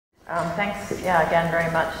Thanks, again, very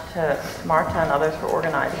much to Marta and others for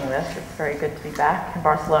organizing this. It's very good to be back in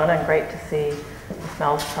Barcelona and great to see the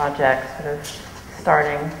Smells project sort of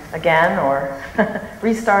starting again or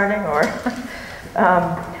restarting. Or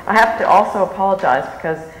I have to also apologize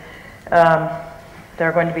because there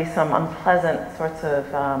are going to be some unpleasant sorts of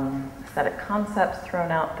aesthetic concepts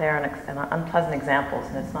thrown out there and unpleasant examples,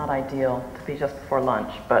 and it's not ideal to be just before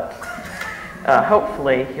lunch, but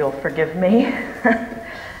hopefully you'll forgive me.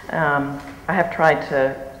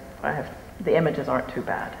 The images aren't too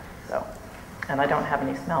bad, so, and I don't have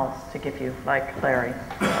any smells to give you like Larry.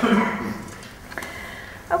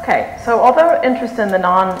 Okay, so although interest in the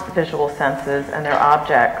non-visual senses and their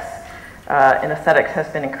objects in aesthetics has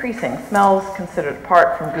been increasing, smells considered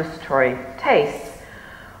apart from gustatory tastes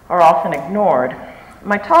are often ignored.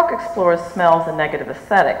 My talk explores smells in negative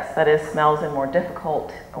aesthetics, that is, smells in more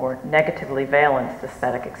difficult or negatively valenced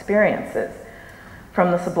aesthetic experiences,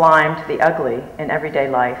 from the sublime to the ugly in everyday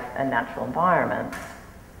life and natural environments.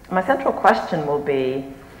 My central question will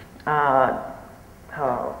be, are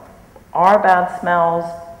bad smells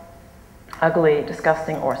ugly,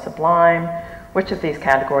 disgusting, or sublime? Which of these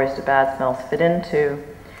categories do bad smells fit into?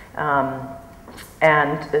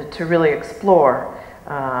 And to really explore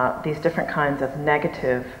these different kinds of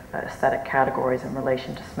negative aesthetic categories in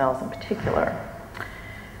relation to smells in particular.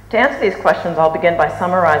 To answer these questions, I'll begin by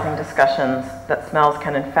summarizing discussions that smells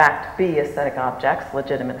can in fact be aesthetic objects,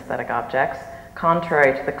 legitimate aesthetic objects,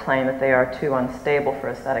 contrary to the claim that they are too unstable for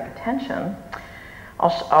aesthetic attention.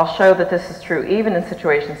 I'll show that this is true even in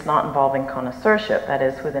situations not involving connoisseurship, that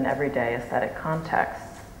is, within everyday aesthetic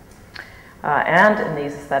contexts. And in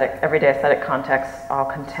these everyday aesthetic contexts,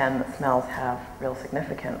 I'll contend that smells have real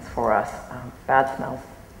significance for us. Bad smells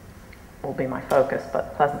will be my focus,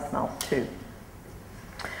 but pleasant smells too.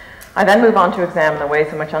 I then move on to examine the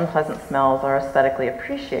ways in which unpleasant smells are aesthetically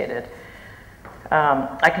appreciated.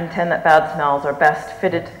 I contend that bad smells are best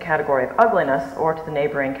fitted to the category of ugliness or to the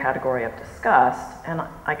neighboring category of disgust, and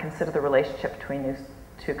I consider the relationship between these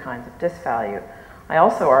two kinds of disvalue. I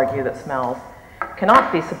also argue that smells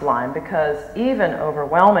cannot be sublime because even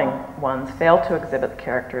overwhelming ones fail to exhibit the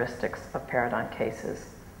characteristics of paradigm cases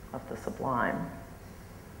of the sublime.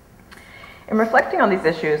 In reflecting on these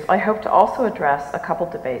issues, I hope to also address a couple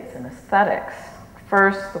debates in aesthetics.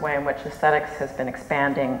 First, the way in which aesthetics has been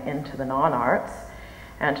expanding into the non-arts,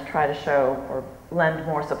 and to try to show or lend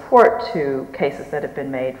more support to cases that have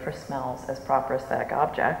been made for smells as proper aesthetic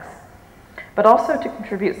objects, but also to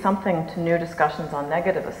contribute something to new discussions on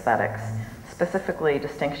negative aesthetics, specifically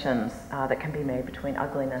distinctions that can be made between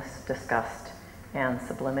ugliness, disgust, and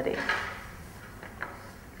sublimity.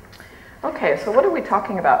 Okay, so what are we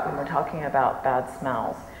talking about when we're talking about bad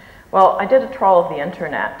smells? Well, I did a trawl of the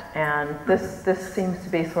internet, and this seems to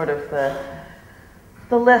be sort of the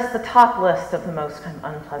top list of the most kind of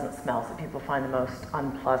unpleasant smells that people find the most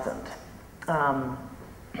unpleasant.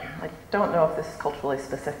 I don't know if this is culturally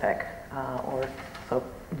specific or so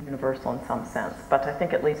universal in some sense, but I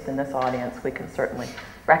think at least in this audience we can certainly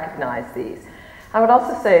recognize these. I would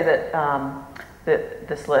also say that that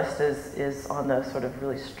this list is on the sort of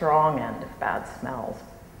really strong end of bad smells.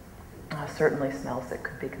 Certainly smells that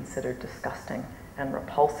could be considered disgusting and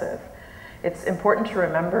repulsive. It's important to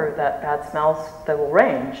remember that bad smells, they will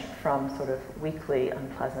range from sort of weakly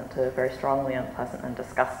unpleasant to very strongly unpleasant and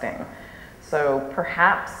disgusting. So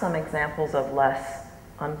perhaps some examples of less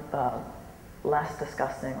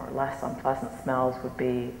disgusting or less unpleasant smells would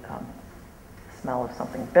be smell of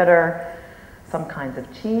something bitter, some kinds of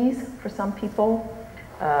cheese for some people,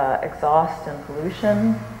 exhaust and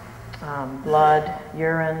pollution, blood,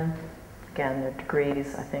 urine. Again, there are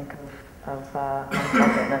degrees, I think, of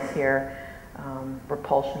unpleasantness here.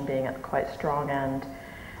 Repulsion being at the quite strong end.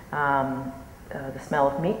 The smell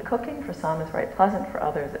of meat cooking for some is very pleasant. For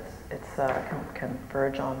others, it can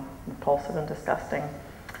verge on repulsive and disgusting.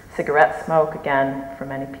 Cigarette smoke, again, for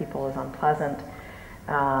many people is unpleasant.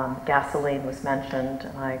 Gasoline was mentioned,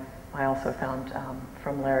 and I also found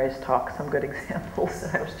from Larry's talk some good examples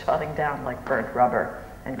that I was jotting down, like burnt rubber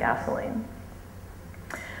and gasoline.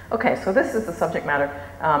 Okay, so this is the subject matter.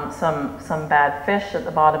 Some bad fish at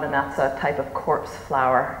the bottom, and that's a type of corpse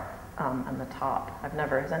flower on the top.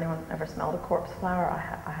 Has anyone ever smelled a corpse flower?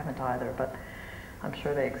 I haven't either, but I'm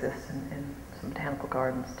sure they exist in some botanical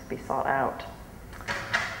gardens to be sought out.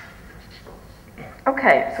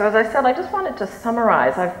 Okay, so as I said, I just wanted to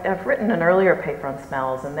summarize. I've written an earlier paper on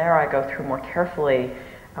smells, and there I go through more carefully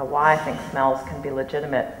why I think smells can be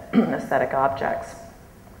legitimate aesthetic objects.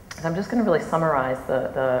 And I'm just going to really summarize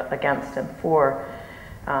the against and for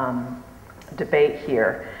debate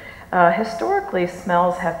here. Historically,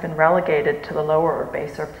 smells have been relegated to the lower or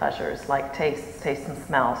baser pleasures like tastes and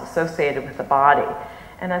smells associated with the body,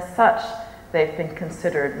 and as such, they've been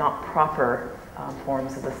considered not proper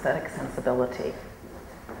forms of aesthetic sensibility.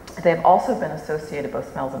 They've also been associated,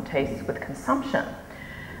 both smells and tastes, with consumption,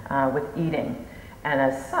 with eating, and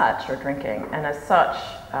as such, or drinking, and as such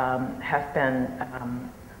have been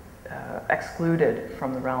excluded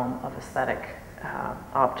from the realm of aesthetic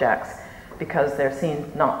objects because they're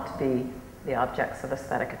seen not to be the objects of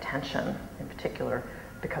aesthetic attention, in particular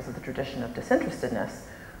because of the tradition of disinterestedness,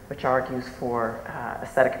 which argues for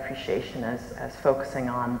aesthetic appreciation as focusing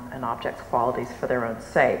on an object's qualities for their own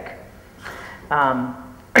sake.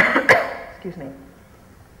 Excuse me.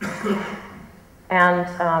 And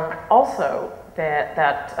also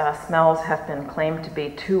that smells have been claimed to be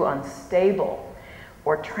too unstable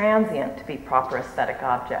or transient to be proper aesthetic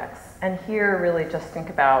objects. And here, really just think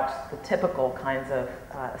about the typical kinds of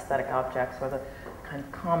aesthetic objects, or the kind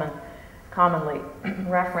of commonly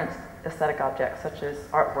referenced aesthetic objects, such as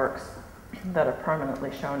artworks that are permanently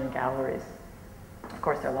shown in galleries. Of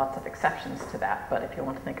course, there are lots of exceptions to that, but if you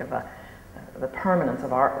want to think of the permanence of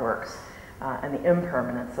artworks and the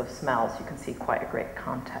impermanence of smells, you can see quite a great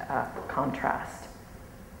contrast.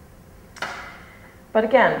 But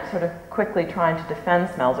again, sort of quickly trying to defend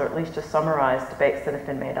smells, or at least just summarize debates that have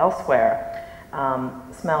been made elsewhere,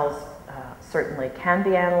 smells certainly can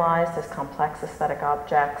be analyzed as complex aesthetic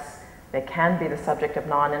objects. They can be the subject of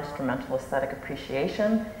non-instrumental aesthetic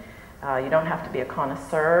appreciation. You don't have to be a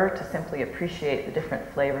connoisseur to simply appreciate the different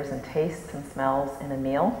flavors and tastes and smells in a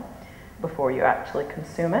meal before you actually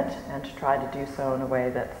consume it, and to try to do so in a way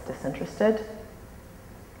that's disinterested.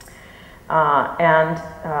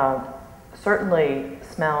 Certainly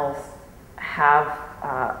smells have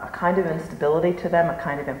a kind of instability to them, a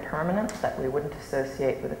kind of impermanence that we wouldn't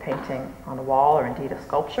associate with a painting on a wall or indeed a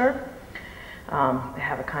sculpture. They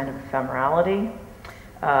have a kind of ephemerality,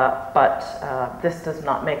 but this does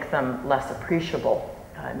not make them less appreciable.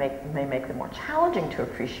 It may make them more challenging to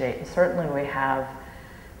appreciate, and certainly we have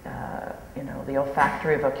the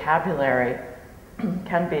olfactory vocabulary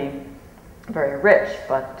can be very rich,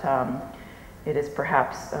 but it is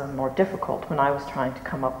perhaps more difficult. When I was trying to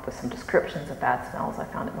come up with some descriptions of bad smells, I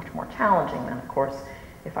found it much more challenging than, of course,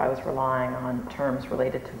 if I was relying on terms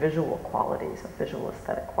related to visual qualities, of visual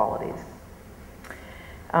aesthetic qualities.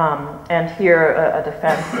 And here a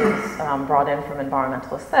defense is brought in from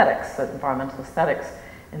environmental aesthetics. So environmental aesthetics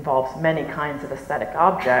involves many kinds of aesthetic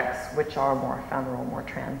objects which are more ephemeral, more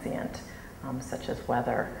transient, such as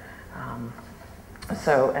weather.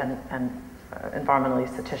 Environmental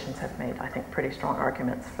aestheticians have made, I think, pretty strong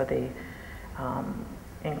arguments for the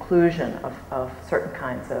inclusion of certain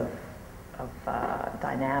kinds of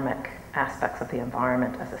dynamic aspects of the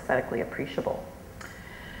environment as aesthetically appreciable.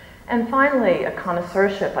 And finally, a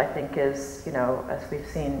connoisseurship, I think, is, as we've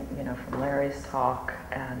seen, from Larry's talk,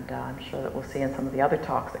 and I'm sure that we'll see in some of the other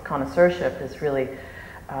talks, that connoisseurship is really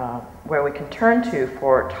where we can turn to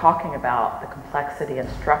for talking about the complexity and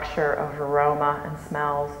structure of aroma and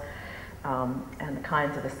smells, and the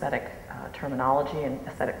kinds of aesthetic terminology and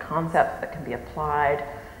aesthetic concepts that can be applied,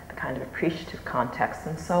 a kind of appreciative context,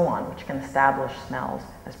 and so on, which can establish smells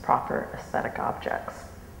as proper aesthetic objects.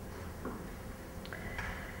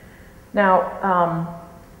 Now,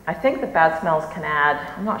 I think that bad smells can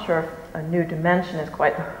add, I'm not sure if a new dimension is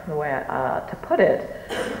quite the way to put it,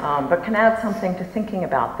 but can add something to thinking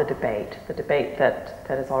about the debate that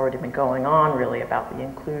has already been going on, really, about the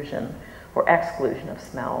inclusion or exclusion of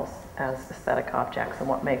smells as aesthetic objects and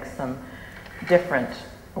what makes them different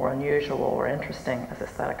or unusual or interesting as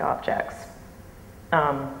aesthetic objects.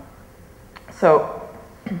 So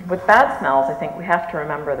with bad smells, I think we have to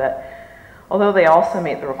remember that although they also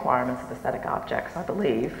meet the requirements of aesthetic objects, I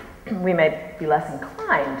believe, we may be less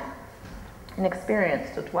inclined in experience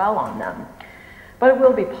to dwell on them. But it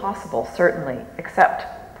will be possible, certainly, except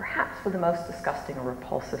perhaps for the most disgusting or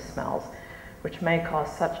repulsive smells, which may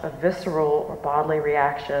cause such a visceral or bodily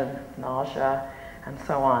reaction, nausea, and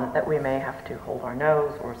so on, that we may have to hold our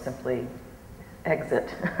nose or simply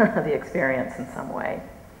exit the experience in some way.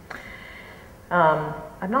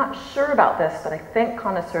 I'm not sure about this, but I think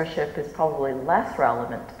connoisseurship is probably less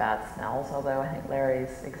relevant to bad smells, although I think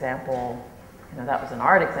Larry's example, that was an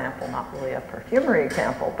art example, not really a perfumery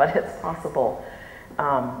example, but it's possible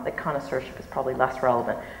that connoisseurship is probably less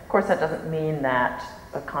relevant. Of course, that doesn't mean that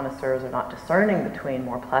connoisseurs are not discerning between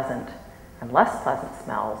more pleasant and less pleasant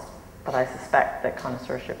smells, but I suspect that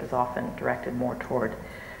connoisseurship is often directed more toward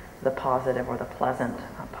the positive or the pleasant,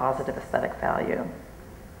 positive aesthetic value.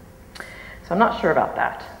 So I'm not sure about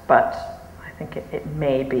that, but I think it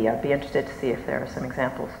may be. I'd be interested to see if there are some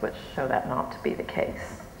examples which show that not to be the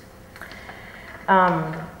case.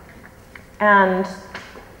 And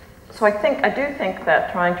so I do think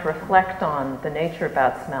that trying to reflect on the nature of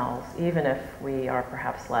bad smells, even if we are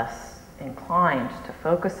perhaps less inclined to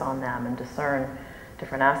focus on them and discern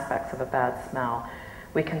different aspects of a bad smell,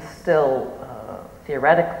 we can still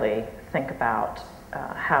theoretically think about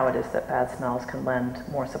how it is that bad smells can lend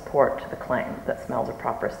more support to the claim that smells are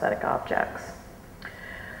proper aesthetic objects.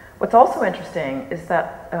 What's also interesting is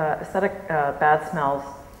that aesthetic bad smells,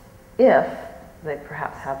 if they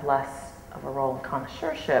perhaps have less of a role in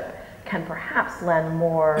connoisseurship, can perhaps lend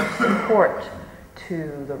more support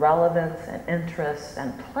to the relevance and interest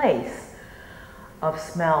and place of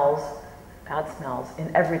smells, bad smells,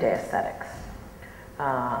 in everyday aesthetics.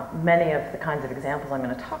 Many of the kinds of examples I'm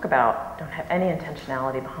going to talk about don't have any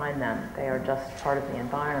intentionality behind them. They are just part of the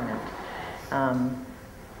environment.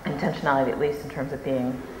 Intentionality, at least in terms of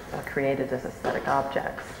being created as aesthetic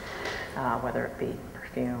objects, whether it be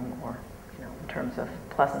perfume or, in terms of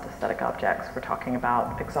pleasant aesthetic objects. We're talking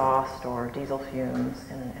about exhaust or diesel fumes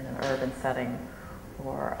in an urban setting,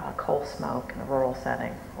 or coal smoke in a rural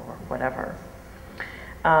setting, or whatever.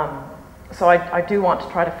 So I do want to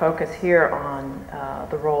try to focus here on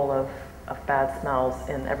the role of bad smells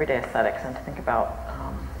in everyday aesthetics, and to think about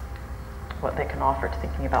what they can offer to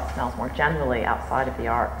thinking about smells more generally outside of the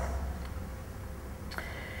arts.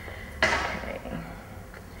 Okay.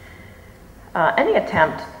 Any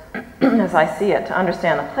attempt, as I see it, to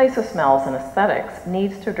understand the place of smells in aesthetics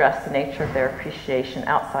needs to address the nature of their appreciation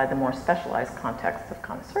outside the more specialized context of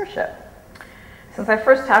connoisseurship. Since I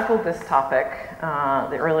first tackled this topic,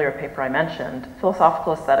 the earlier paper I mentioned,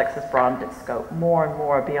 philosophical aesthetics has broadened its scope more and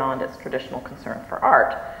more beyond its traditional concern for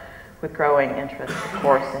art, with growing interest, of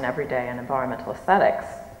course, in everyday and environmental aesthetics.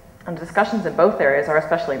 And discussions in both areas are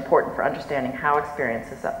especially important for understanding how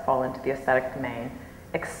experiences that fall into the aesthetic domain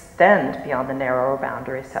extend beyond the narrower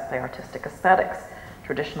boundaries set by artistic aesthetics,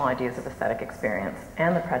 traditional ideas of aesthetic experience,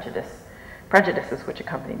 and the prejudices which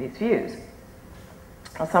accompany these views.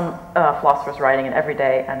 Some philosophers writing in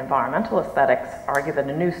everyday and environmental aesthetics argue that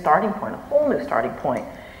a new starting point, a whole new starting point,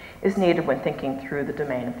 is needed when thinking through the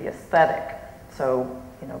domain of the aesthetic. So,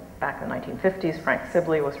 back in the 1950s, Frank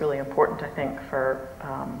Sibley was really important, I think, for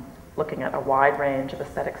looking at a wide range of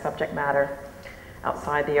aesthetic subject matter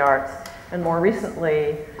outside the arts. And more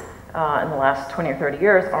recently, in the last 20 or 30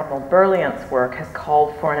 years, Arnold Berliant's work has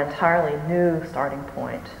called for an entirely new starting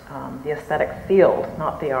point, the aesthetic field,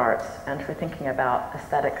 not the arts, and for thinking about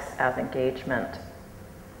aesthetics as engagement.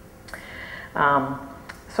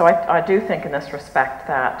 So I do think in this respect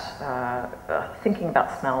that thinking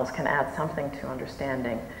about smells can add something to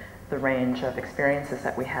understanding the range of experiences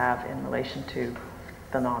that we have in relation to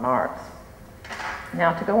the non-arts.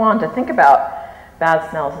 Now, to go on to think about bad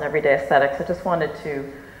smells in everyday aesthetics, I just wanted to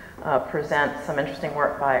present some interesting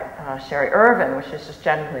work by Sherry Irvin, which is just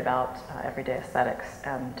generally about everyday aesthetics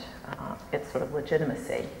and its sort of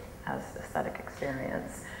legitimacy as aesthetic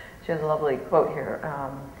experience. She has a lovely quote here.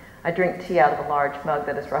 I drink tea out of a large mug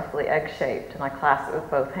that is roughly egg-shaped, and I clasp it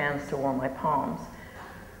with both hands to warm my palms.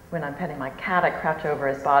 When I'm petting my cat, I crouch over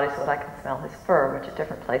his body so that I can smell his fur, which at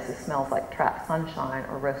different places smells like trapped sunshine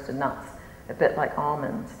or roasted nuts, a bit like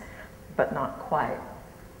almonds, but not quite.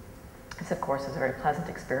 This, of course, is a very pleasant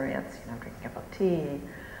experience, drinking a cup of tea,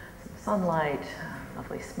 some sunlight,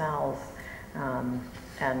 lovely smells.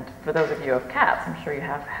 And for those of you who have cats, I'm sure you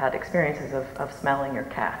have had experiences of smelling your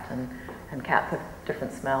cat. And cats have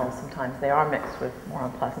different smells. Sometimes they are mixed with more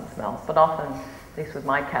unpleasant smells, but often, at least with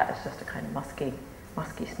my cat, it's just a kind of musky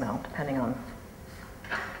smell, depending on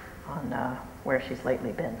where she's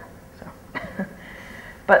lately been. So,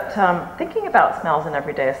 but thinking about smells in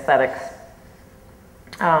everyday aesthetics,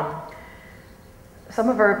 some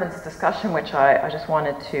of Irvin's discussion, which I just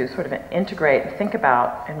wanted to sort of integrate and think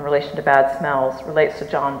about in relation to bad smells, relates to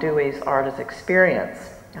John Dewey's Art as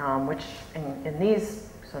Experience, which in these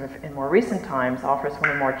sort of in more recent times offers one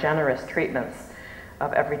of the more generous treatments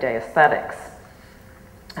of everyday aesthetics.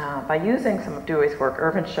 By using some of Dewey's work,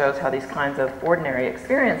 Irvin shows how these kinds of ordinary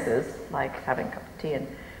experiences, like having a cup of tea and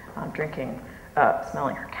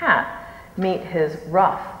smelling her cat, meet his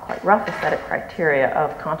quite rough aesthetic criteria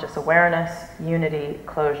of conscious awareness, unity,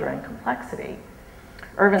 closure, and complexity.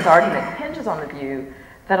 Irvin's argument hinges on the view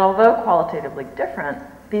that although qualitatively different,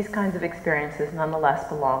 these kinds of experiences nonetheless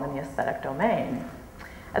belong in the aesthetic domain.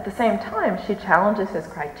 At the same time, she challenges his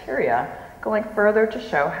criteria, going further to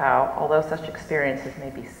show how, although such experiences may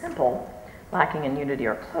be simple, lacking in unity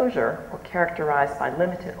or closure, or characterized by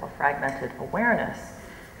limited or fragmented awareness,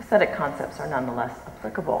 aesthetic concepts are nonetheless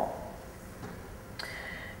applicable.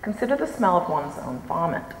 Consider the smell of one's own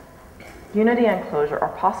vomit. Unity and closure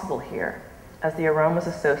are possible here, as the aromas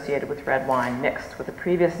associated with red wine mixed with the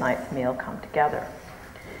previous night's meal come together.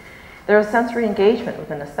 There is sensory engagement with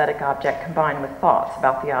an aesthetic object combined with thoughts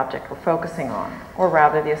about the object we're focusing on, or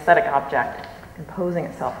rather the aesthetic object imposing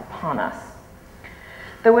itself upon us.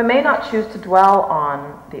 Though we may not choose to dwell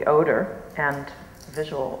on the odor and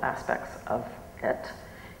visual aspects of it,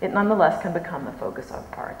 it nonetheless can become the focus of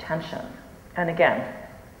our attention. And again,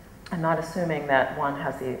 I'm not assuming that one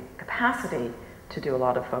has the capacity to do a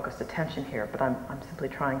lot of focused attention here, but I'm simply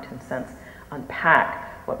trying to, in a sense,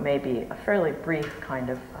 unpack what may be a fairly brief kind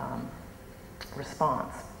of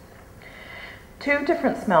response. Two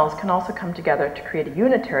different smells can also come together to create a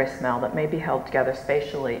unitary smell that may be held together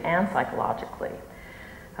spatially and psychologically.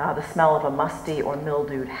 The smell of a musty or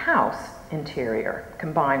mildewed house interior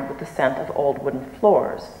combined with the scent of old wooden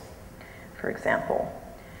floors, for example.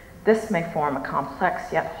 This may form a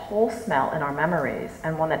complex yet whole smell in our memories,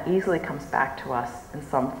 and one that easily comes back to us in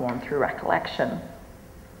some form through recollection.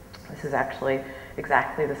 This is actually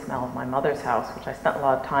exactly the smell of my mother's house, which I spent a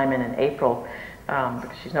lot of time in April,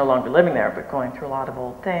 because she's no longer living there, but going through a lot of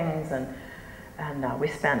old things, and we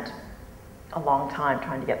spent a long time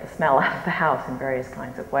trying to get the smell out of the house in various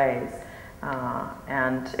kinds of ways.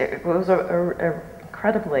 And it was an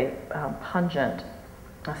incredibly pungent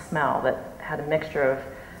smell that had a mixture of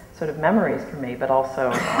sort of memories for me, but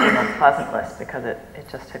also an unpleasantness, because it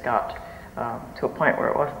just had got to a point where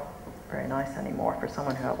it wasn't very nice anymore for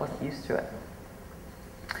someone who wasn't used to it.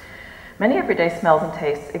 Many everyday smells and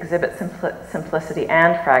tastes exhibit simplicity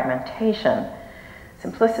and fragmentation.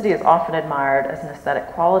 Simplicity is often admired as an aesthetic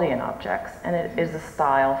quality in objects, and it is a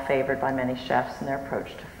style favored by many chefs in their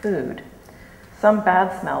approach to food. Some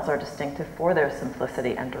bad smells are distinctive for their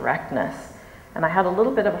simplicity and directness, and I had a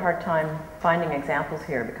little bit of a hard time finding examples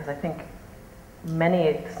here, because I think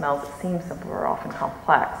many smells that seem simple are often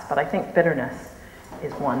complex, but I think bitterness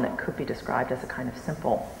is one that could be described as a kind of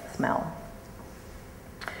simple smell.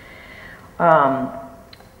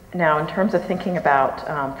 Now, in terms of thinking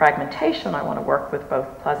about fragmentation, I want to work with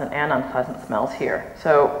both pleasant and unpleasant smells here.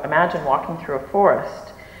 So imagine walking through a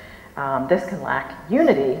forest. This can lack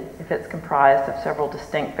unity if it's comprised of several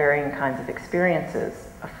distinct, varying kinds of experiences.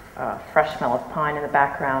 A fresh smell of pine in the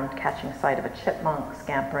background, catching sight of a chipmunk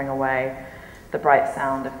scampering away, the bright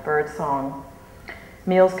sound of birdsong.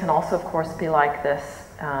 Meals can also, of course, be like this,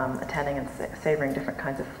 attending and savoring different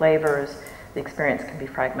kinds of flavors. The experience can be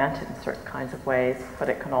fragmented in certain kinds of ways, but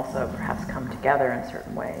it can also perhaps come together in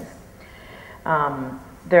certain ways.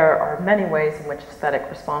 There are many ways in which aesthetic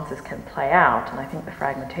responses can play out, and I think the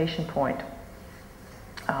fragmentation point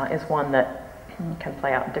is one that can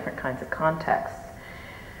play out in different kinds of contexts.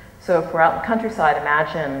 So if we're out in the countryside,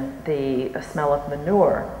 imagine the smell of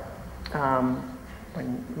manure,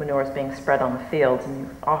 when manure is being spread on the fields, and you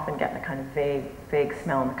often get a kind of vague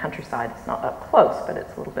smell in the countryside. It's not up close, but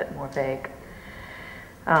it's a little bit more vague.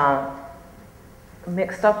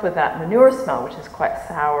 Mixed up with that manure smell, which is quite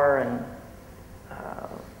sour and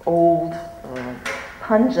old,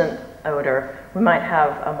 pungent odor, we might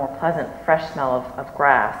have a more pleasant, fresh smell of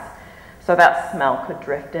grass. So that smell could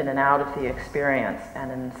drift in and out of the experience,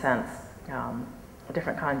 and in a sense,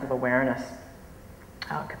 different kinds of awareness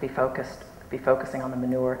could be focusing on the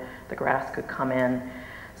manure. The grass could come in.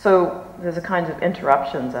 So there's a kind of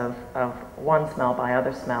interruptions of one smell by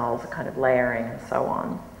other smells, a kind of layering and so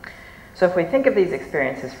on. So if we think of these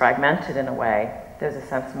experiences fragmented in a way, there's a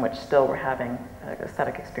sense in which still we're having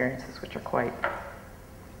aesthetic experiences which are quite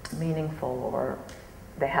meaningful, or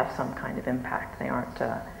they have some kind of impact. They aren't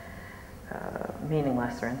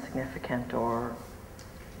meaningless or insignificant or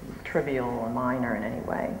trivial or minor in any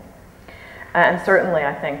way. And certainly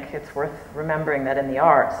I think it's worth remembering that in the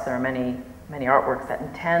arts there are many artworks that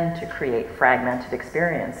intend to create fragmented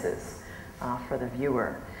experiences for the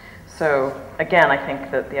viewer. So again, I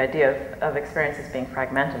think that the idea of experiences being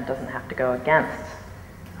fragmented doesn't have to go against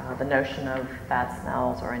the notion of bad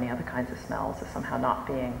smells or any other kinds of smells as somehow not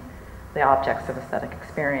being the objects of aesthetic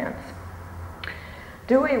experience.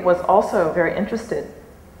 Dewey was also very interested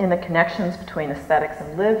in the connections between aesthetics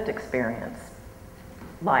and lived experience,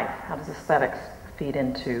 life. How does aesthetics feed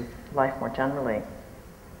into life more generally?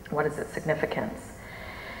 What is its significance?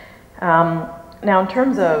 Now, in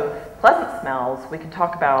terms of pleasant smells, we can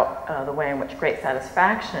talk about the way in which great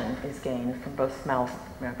satisfaction is gained from both smells,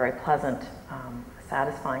 very pleasant,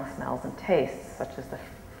 satisfying smells and tastes, such as the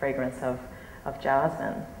fragrance of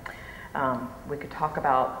jasmine. We could talk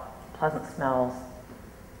about pleasant smells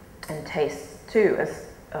and tastes, too, as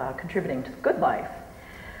contributing to the good life.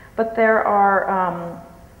 But there are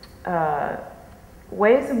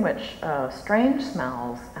ways in which strange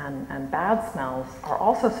smells and bad smells are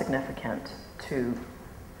also significant to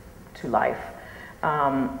life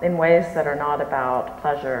in ways that are not about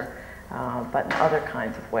pleasure, but in other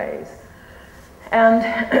kinds of ways.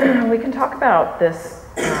 And we can talk about this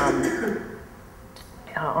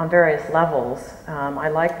on various levels. I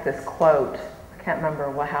like this quote. I can't remember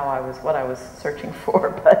what I was searching for,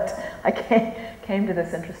 but I came to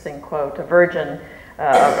this interesting quote. A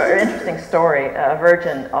very interesting story. A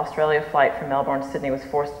Virgin Australia flight from Melbourne to Sydney was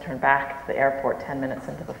forced to turn back to the airport 10 minutes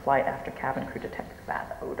into the flight after cabin crew detected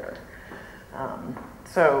bad odor.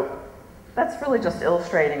 So that's really just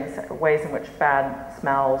illustrating ways in which bad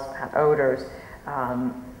smells, bad odors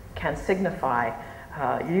can signify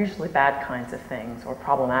usually bad kinds of things or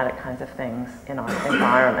problematic kinds of things in our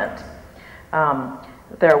environment.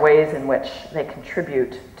 There are ways in which they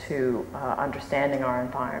contribute to understanding our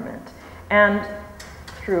environment, and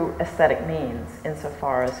through aesthetic means,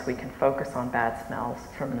 insofar as we can focus on bad smells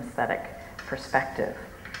from an aesthetic perspective.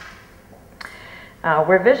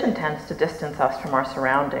 Where vision tends to distance us from our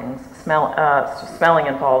surroundings, smelling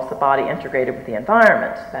involves the body integrated with the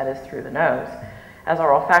environment, that is, through the nose. As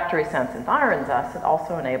our olfactory sense environs us, it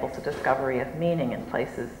also enables the discovery of meaning in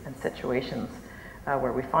places and situations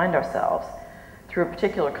where we find ourselves. Through a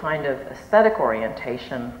particular kind of aesthetic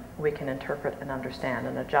orientation, we can interpret and understand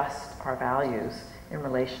and adjust our values in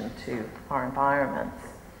relation to our environments.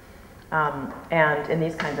 And in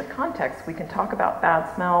these kinds of contexts, we can talk about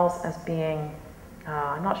bad smells as being,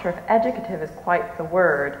 I'm not sure if educative is quite the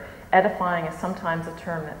word. Edifying is sometimes a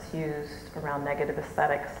term that's used around negative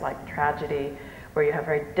aesthetics like tragedy, where you have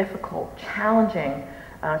very difficult, challenging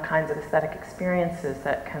kinds of aesthetic experiences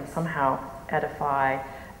that can somehow edify,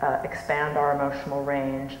 expand our emotional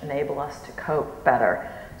range, enable us to cope better.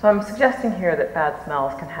 So I'm suggesting here that bad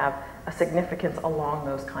smells can have a significance along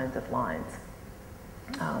those kinds of lines.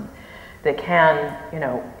 They can,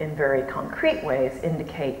 in very concrete ways,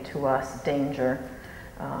 indicate to us danger,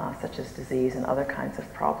 such as disease and other kinds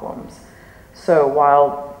of problems. So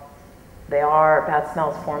while bad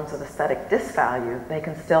smells forms of aesthetic disvalue, they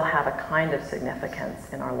can still have a kind of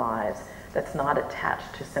significance in our lives that's not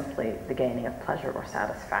attached to simply the gaining of pleasure or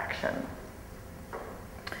satisfaction.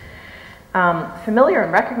 Familiar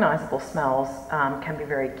and recognizable smells can be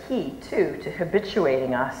very key, too, to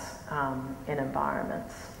habituating us in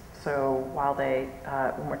environments. So while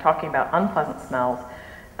when we're talking about unpleasant smells,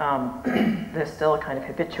 there's still a kind of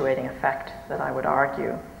habituating effect that I would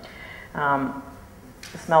argue.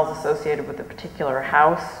 The smells associated with a particular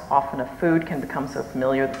house, often of food, can become so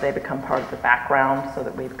familiar that they become part of the background so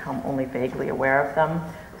that we become only vaguely aware of them.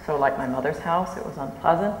 So like my mother's house, it was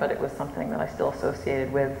unpleasant, but it was something that I still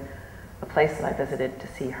associated with a place that I visited to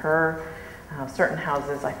see her. Certain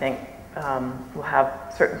houses, I think, will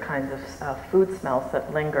have certain kinds of food smells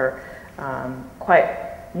that linger quite,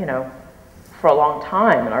 for a long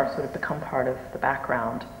time and are sort of become part of the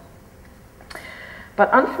background.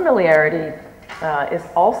 But unfamiliarity is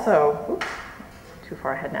also, too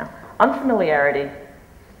far ahead now. Unfamiliarity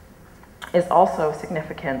is also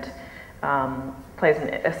significant, plays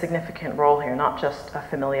a significant role here, not just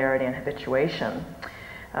familiarity and habituation.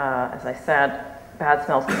 As I said, bad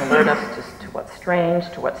smells can alert us to what's strange,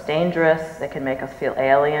 to what's dangerous. They can make us feel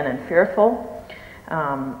alien and fearful.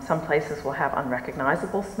 Some places will have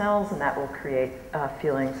unrecognizable smells, and that will create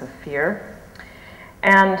feelings of fear.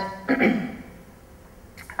 And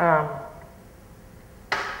I'll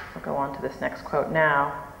go on to this next quote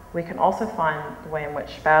now. We can also find the way in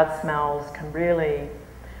which bad smells can really,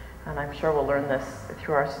 and I'm sure we'll learn this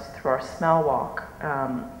through our smell walk,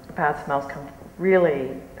 bad smells can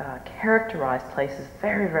really characterize places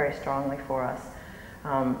very, very strongly for us.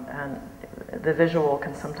 And the visual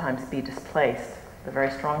can sometimes be displaced, the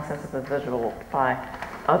very strong sense of the visual, by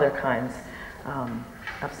other kinds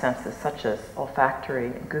of senses, such as olfactory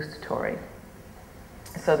and gustatory.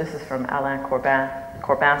 So this is from Alain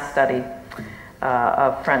Corbin's study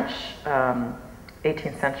of French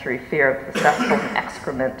 18th century fear of the cesspool and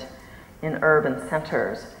excrement in urban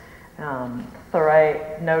centers.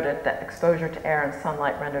 Thoret noted that exposure to air and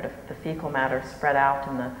sunlight rendered the fecal matter spread out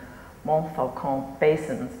in the Montfaucon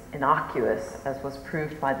basins innocuous, as was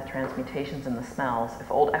proved by the transmutations in the smells.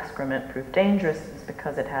 If old excrement proved dangerous, it was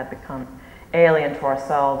because it had become alien to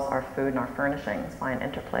ourselves, our food, and our furnishings by an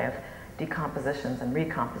interplay of decompositions and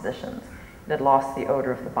recompositions. It had lost the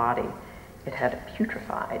odor of the body. It had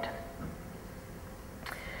putrefied.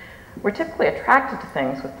 We're typically attracted to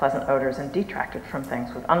things with pleasant odors and detracted from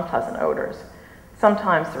things with unpleasant odors.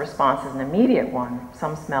 Sometimes the response is an immediate one.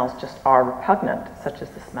 Some smells just are repugnant, such as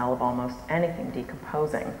the smell of almost anything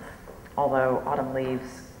decomposing, although autumn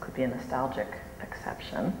leaves could be a nostalgic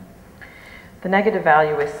exception. The negative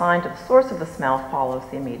value we assign to the source of the smell follows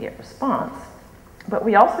the immediate response. But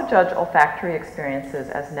we also judge olfactory experiences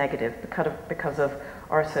as negative because of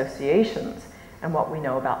our associations and what we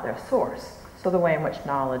know about their source. So the way in which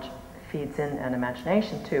knowledge feeds in and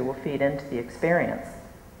imagination too will feed into the experience.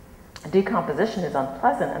 Decomposition is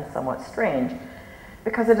unpleasant and somewhat strange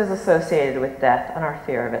because it is associated with death and our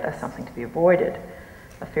fear of it as something to be avoided.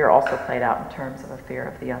 A fear also played out in terms of a fear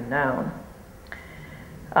of the unknown.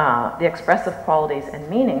 The expressive qualities and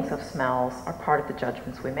meanings of smells are part of the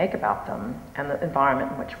judgments we make about them and the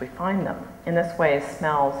environment in which we find them. In this way,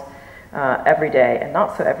 smells, everyday and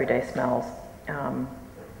not so everyday smells,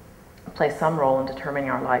 play some role in determining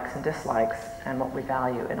our likes and dislikes and what we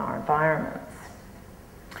value in our environments.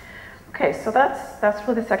 Okay, so that's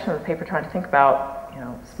really the section of the paper trying to think about,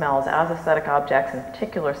 smells as aesthetic objects, in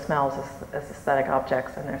particular smells as aesthetic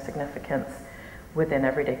objects and their significance within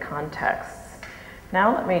everyday contexts.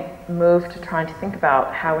 Now let me move to trying to think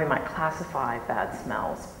about how we might classify bad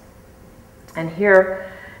smells. And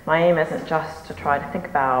here, my aim isn't just to try to think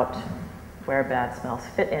about where bad smells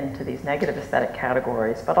fit into these negative aesthetic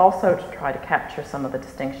categories, but also to try to capture some of the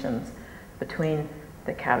distinctions between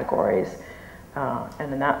the categories,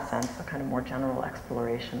 and in that sense, a kind of more general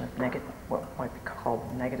exploration of what might be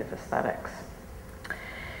called negative aesthetics.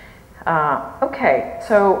 Okay,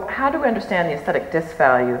 so how do we understand the aesthetic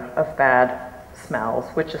disvalue of bad smells?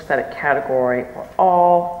 Which aesthetic category or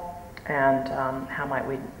all, and how might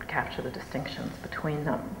we capture the distinctions between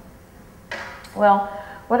them? Well,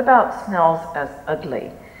 what about smells as ugly?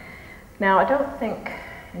 Now, I don't think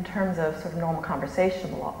in terms of sort of normal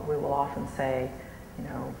conversation we will often say,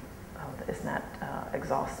 oh, isn't that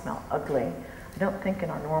exhaust smell ugly? I don't think in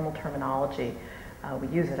our normal terminology we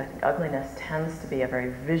use it. I think ugliness tends to be a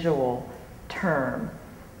very visual term,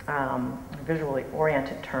 visually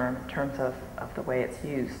oriented term in terms of the way it's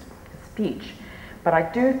used in speech. But I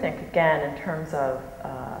do think, again, in terms of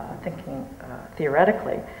thinking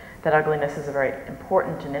theoretically, that ugliness is a very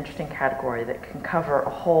important and interesting category that can cover a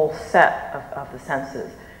whole set of the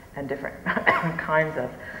senses and different kinds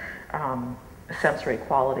of sensory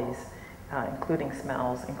qualities, including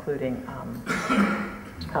smells, including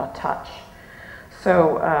touch.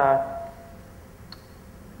 So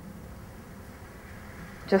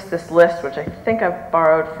just this list, which I think I've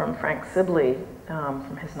borrowed from Frank Sibley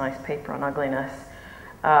from his nice paper on ugliness.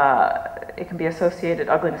 Ugliness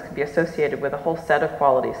can be associated with a whole set of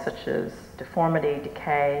qualities such as deformity,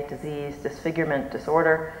 decay, disease, disfigurement,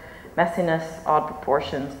 disorder, messiness, odd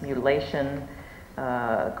proportions, mutilation,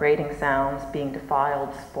 grating sounds, being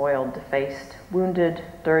defiled, spoiled, defaced, wounded,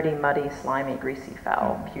 dirty, muddy, slimy, greasy,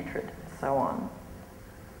 foul, putrid, and so on.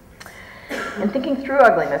 In thinking through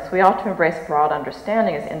ugliness, we ought to embrace broad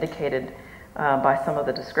understanding as indicated by some of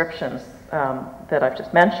the descriptions that I've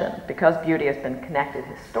just mentioned. Because beauty has been connected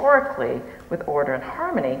historically with order and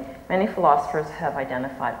harmony, many philosophers have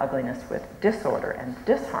identified ugliness with disorder and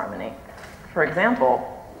disharmony. For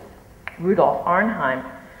example, Rudolf Arnheim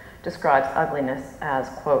describes ugliness as,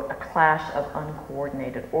 quote, a clash of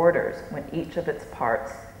uncoordinated orders, when each of its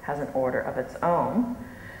parts has an order of its own,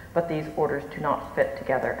 but these orders do not fit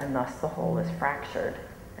together and thus the whole is fractured,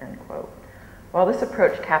 end quote. While this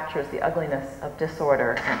approach captures the ugliness of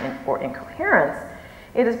disorder or incoherence,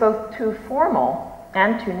 it is both too formal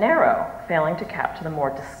and too narrow, failing to capture the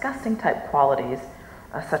more disgusting type qualities,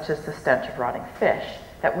 such as the stench of rotting fish,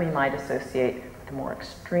 that we might associate with the more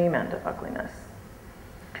extreme end of ugliness.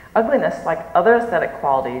 Ugliness, like other aesthetic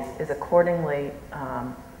qualities, is accordingly,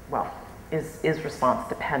 is response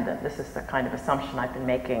dependent. This is the kind of assumption I've been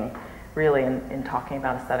making really in talking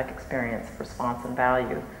about aesthetic experience, response and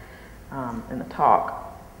value in the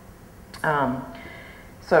talk.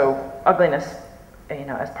 So ugliness,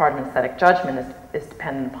 as part of an aesthetic judgment is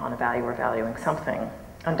dependent upon a value or valuing something.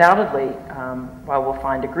 Undoubtedly, while we'll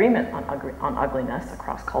find agreement on ugliness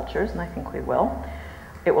across cultures, and I think we will,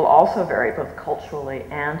 it will also vary both culturally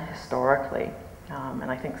and historically.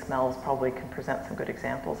 And I think smells probably can present some good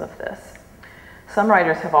examples of this. Some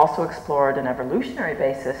writers have also explored an evolutionary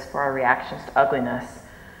basis for our reactions to ugliness,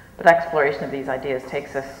 but exploration of these ideas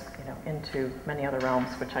takes us into many other realms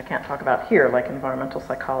which I can't talk about here, like environmental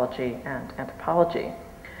psychology and anthropology.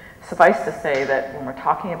 Suffice to say that when we're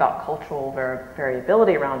talking about cultural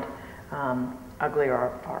variability around ugly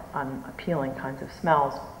or unappealing kinds of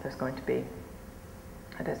smells, there's going to be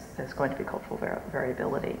cultural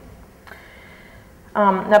variability.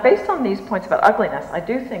 Now, based on these points about ugliness, I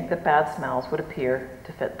do think that bad smells would appear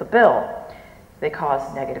to fit the bill. They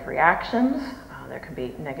cause negative reactions. There can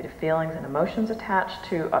be negative feelings and emotions attached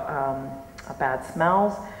to bad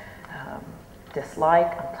smells,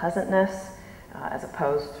 dislike, unpleasantness, as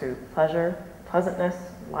opposed to pleasure pleasantness,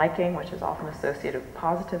 liking, which is often associated with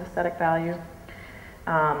positive aesthetic value.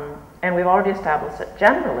 And we've already established that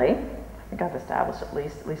generally, I think I've established at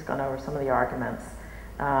least gone over some of the arguments,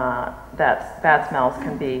 that bad smells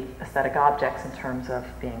can be aesthetic objects in terms of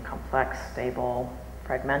being complex, stable,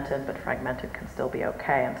 fragmented, but fragmented can still be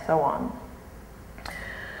okay, and so on.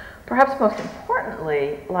 Perhaps most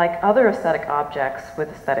importantly, like other aesthetic objects with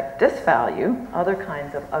aesthetic disvalue, other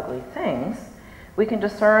kinds of ugly things, we can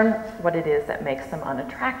discern what it is that makes them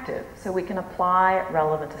unattractive, so we can apply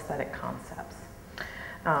relevant aesthetic concepts.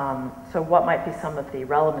 So what might be some of the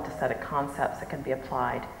relevant aesthetic concepts that can be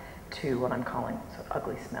applied to what I'm calling sort of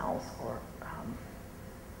ugly smells, or,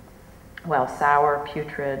 well, sour,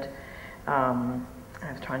 putrid.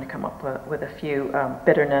 I was trying to come up with a few.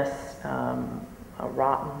 Bitterness,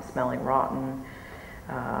 rotten, smelling rotten,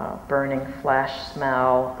 burning flesh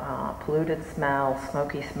smell, polluted smell,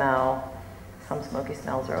 smoky smell. Some smoky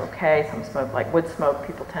smells are okay. Some smoke, like wood smoke,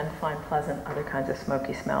 people tend to find pleasant. Other kinds of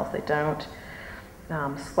smoky smells they don't.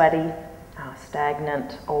 Sweaty,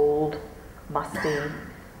 stagnant, old, musty,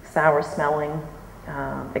 sour smelling,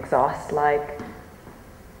 exhaust-like.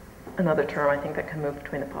 Another term I think that can move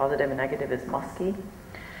between the positive and negative is musky.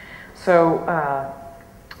 So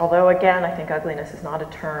although again I think ugliness is not a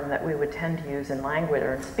term that we would tend to use in language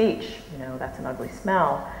or in speech, you know, that's an ugly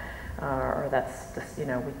smell, or that's just, you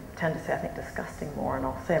know, we tend to say I think disgusting more, and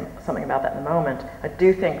I'll say something about that in a moment. I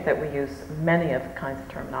do think that we use many of the kinds of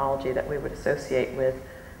terminology that we would associate with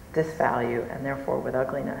disvalue and therefore with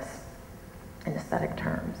ugliness in aesthetic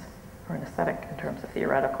terms, or in aesthetic in terms of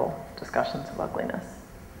theoretical discussions of ugliness.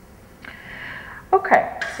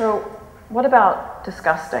 Okay, so what about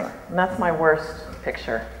disgusting? And that's my worst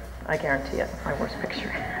picture. I guarantee it, my worst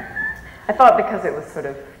picture. I thought because it was sort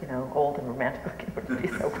of, you know, old and romantic looking, it wouldn't be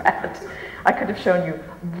so bad. I could have shown you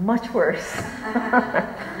much worse.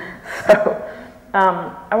 So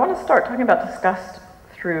I want to start talking about disgust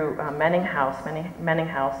through Menninghaus.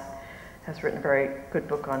 Menninghaus has written a very good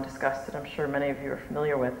book on disgust that I'm sure many of you are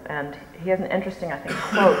familiar with. And he has an interesting, I think,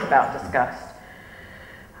 quote about disgust.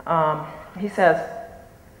 He says,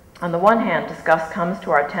 on the one hand, disgust comes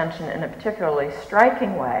to our attention in a particularly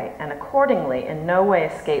striking way and accordingly in no way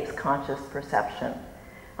escapes conscious perception.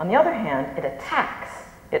 On the other hand, it attacks,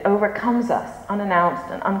 it overcomes us, unannounced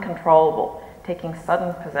and uncontrollable, taking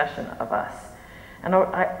sudden possession of us. And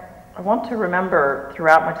I want to remember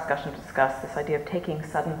throughout my discussion of disgust this idea of taking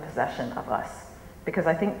sudden possession of us, because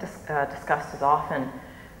I think disgust is often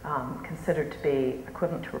considered to be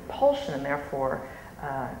equivalent to repulsion and therefore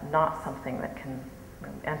not something that can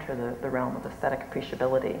enter the realm of aesthetic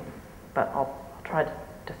appreciability, but I'll try to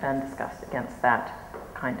defend disgust against that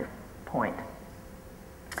kind of point.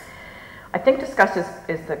 I think disgust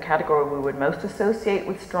is the category we would most associate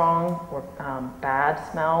with strong or bad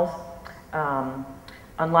smells.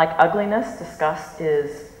 Unlike ugliness, disgust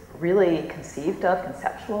is really conceived of,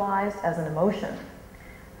 conceptualized as an emotion.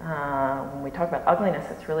 When we talk about ugliness,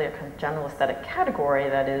 it's really a kind of general aesthetic category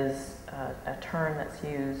that is a term that's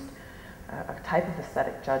used, a type of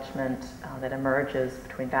aesthetic judgment that emerges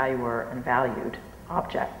between valuer and valued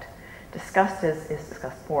object. Disgust is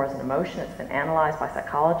discussed more as an emotion. It's been analyzed by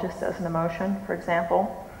psychologists as an emotion, for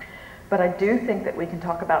example. But I do think that we can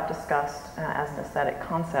talk about disgust as an aesthetic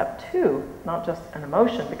concept too, not just an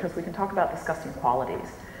emotion, because we can talk about disgusting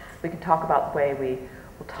qualities. We can talk about the way we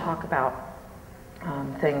will talk about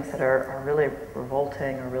things that are really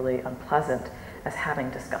revolting or really unpleasant as having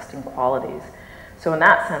disgusting qualities. So in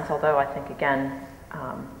that sense, although I think, again,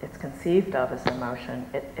 it's conceived of as an emotion,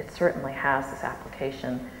 it certainly has this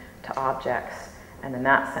application to objects, and in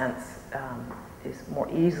that sense is more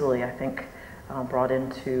easily, I think, brought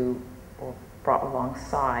into or brought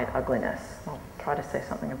alongside ugliness. I'll try to say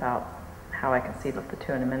something about how I conceive of the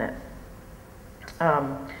two in a minute.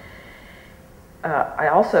 I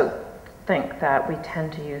also think that we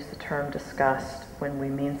tend to use the term disgust when we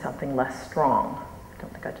mean something less strong. I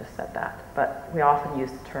don't think I just said that, but we often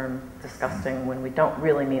use the term disgusting when we don't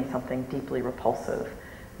really mean something deeply repulsive.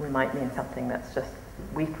 We might mean something that's just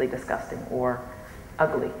weakly disgusting or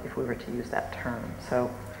ugly if we were to use that term. So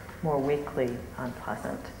more weakly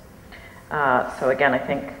unpleasant. So again, I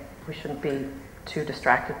think we shouldn't be too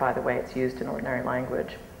distracted by the way it's used in ordinary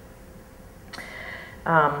language.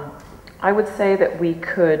 I would say that we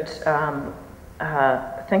could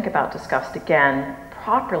think about disgust again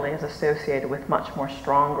properly as associated with much more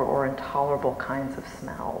stronger or intolerable kinds of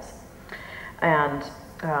smells. And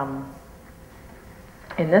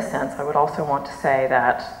in this sense, I would also want to say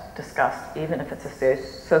that disgust, even if it's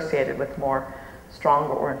associated with more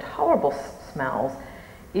stronger or intolerable smells,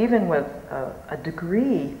 even with a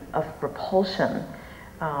degree of repulsion,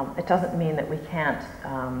 it doesn't mean that we can't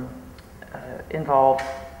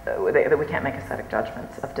that we can't make aesthetic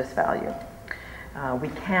judgments of disvalue. We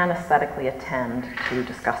can aesthetically attend to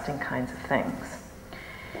disgusting kinds of things.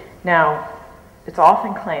 Now, it's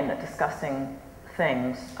often claimed that disgusting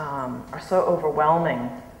things are so overwhelming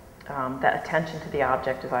that attention to the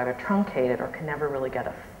object is either truncated or can never really get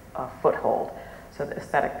a foothold, so that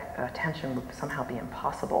aesthetic attention would somehow be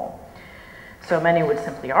impossible. So many would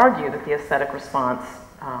simply argue that the aesthetic response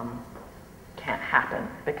can't happen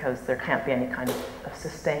because there can't be any kind of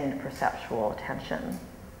sustained perceptual attention,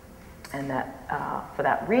 and that for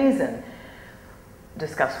that reason,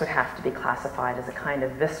 disgust would have to be classified as a kind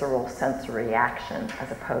of visceral sensory reaction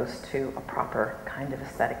as opposed to a proper kind of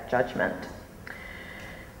aesthetic judgment.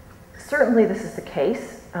 Certainly this is the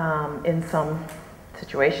case in some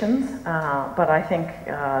situations, but I think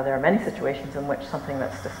there are many situations in which something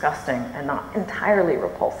that's disgusting and not entirely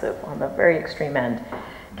repulsive on the very extreme end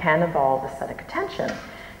can involve aesthetic attention.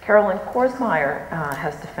 Carolyn Korsmeyer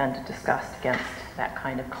has defended disgust against that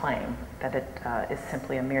kind of claim, that it is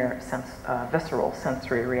simply a mere visceral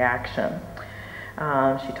sensory reaction.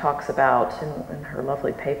 She talks about, in her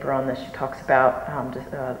lovely paper on this, she talks about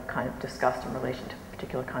kind of disgust in relation to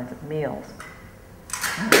particular kinds of meals,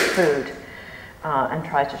 food, and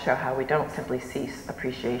tries to show how we don't simply cease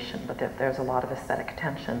appreciation, but that there's a lot of aesthetic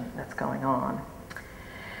attention that's going on.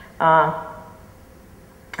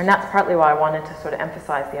 And that's partly why I wanted to sort of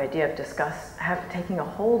emphasize the idea of disgust taking a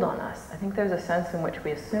hold on us. I think there's a sense in which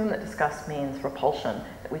we assume that disgust means repulsion,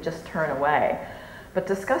 that we just turn away. But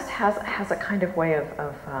disgust has a kind of way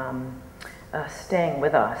of staying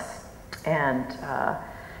with us and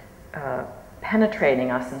penetrating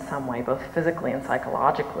us in some way, both physically and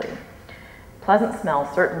psychologically. Pleasant smells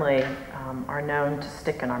certainly are known to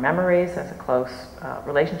stick in our memories. There's a close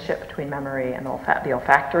relationship between memory and the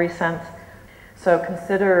olfactory sense. So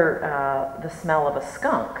consider the smell of a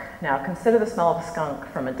skunk. Now consider the smell of a skunk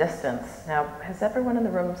from a distance. Now, has everyone in the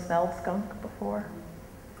room smelled skunk before?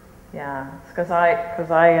 Yeah, because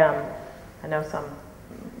I know some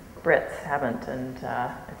Brits haven't, and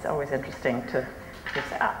it's always interesting to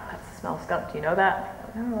say, that's the smell of skunk. Do you know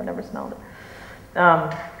that? No, I never smelled it.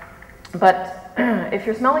 But if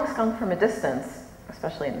you're smelling skunk from a distance,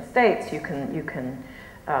 especially in the States, you can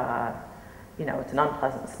it's an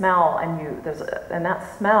unpleasant smell, and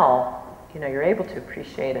that smell, you're able to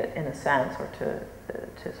appreciate it in a sense, or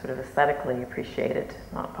to sort of aesthetically appreciate it,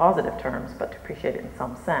 not in positive terms, but to appreciate it in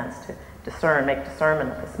some sense, to make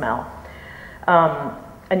discernment of the smell.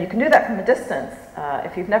 And you can do that from a distance.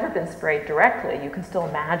 If you've never been sprayed directly, you can still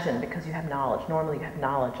imagine, because you have knowledge. Normally you have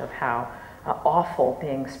knowledge of how awful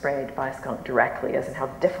being sprayed by a skunk directly is, and how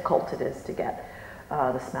difficult it is to get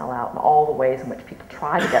the smell out, and all the ways in which people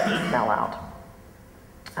try to get the smell out.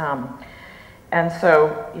 And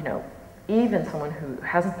so, even someone who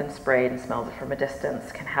hasn't been sprayed and smells it from a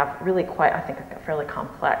distance can have really quite, I think, a fairly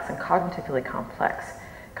complex and cognitively complex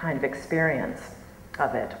kind of experience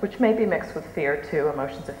of it, which may be mixed with fear too,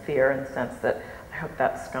 emotions of fear in the sense that I hope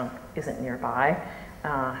that skunk isn't nearby,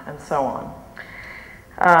 and so on.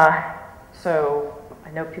 So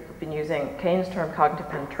I know people have been using Keynes' term cognitive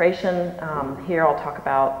penetration. Here I'll talk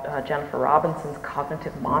about Jennifer Robinson's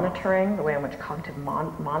cognitive monitoring, the way in which cognitive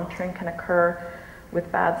monitoring can occur with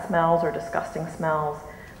bad smells or disgusting smells,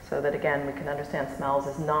 so that again we can understand smells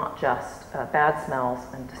is not just, bad smells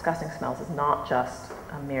and disgusting smells is not just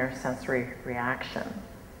a mere sensory reaction.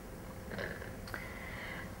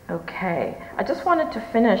 Okay, I just wanted to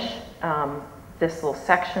finish this little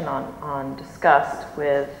section on disgust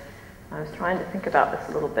with, I was trying to think about this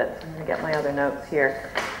a little bit. I'm going to get my other notes here.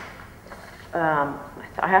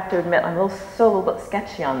 I have to admit, I'm still a little bit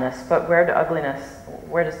sketchy on this, but where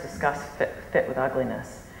does disgust fit with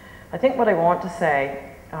ugliness? I think what I want to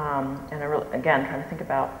say, again, trying to think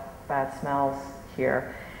about bad smells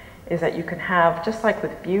here, is that you can have, just like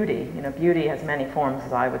with beauty, beauty has many forms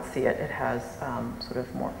as I would see it. It has sort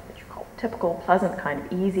of more what you call typical, pleasant, kind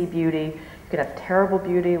of easy beauty. You could have terrible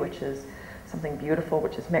beauty, which is something beautiful,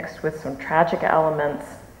 which is mixed with some tragic elements.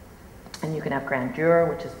 And you can have grandeur,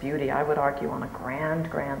 which is beauty, I would argue, on a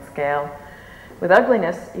grand scale. With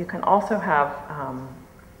ugliness, you can also have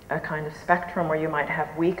a kind of spectrum where you might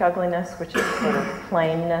have weak ugliness, which is sort of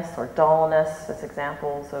plainness or dullness as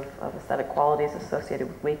examples of aesthetic qualities associated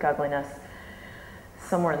with weak ugliness.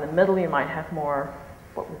 Somewhere in the middle, you might have more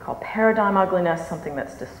what we call paradigm ugliness, something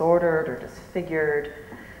that's disordered or disfigured,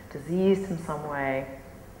 diseased in some way,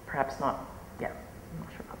 perhaps not. I'm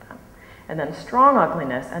not sure about that. And then strong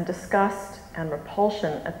ugliness and disgust and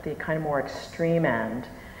repulsion at the kind of more extreme end.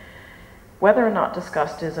 Whether or not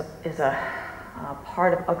disgust is a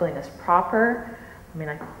part of ugliness proper, I mean,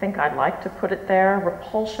 I think I'd like to put it there.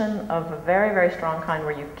 Repulsion of a very, very strong kind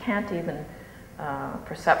where you can't even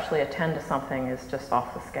perceptually attend to something is just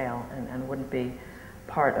off the scale and wouldn't be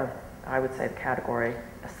part of, I would say, the category,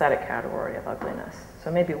 aesthetic category of ugliness.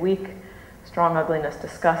 So maybe weak, strong ugliness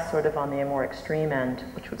discussed sort of on the more extreme end,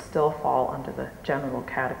 which would still fall under the general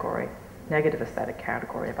category, negative aesthetic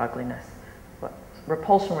category of ugliness. But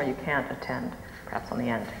repulsion where you can't attend, perhaps on the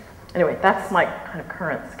end. Anyway, that's my kind of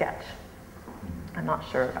current sketch. I'm not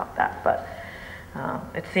sure about that, but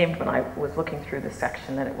it seemed when I was looking through this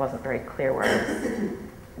section that it wasn't very clear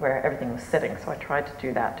where everything was sitting, so I tried to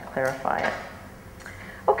do that to clarify it.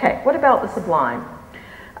 Okay, what about the sublime?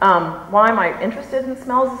 Why am I interested in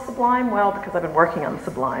smells of sublime? Well, because I've been working on the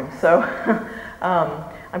sublime. So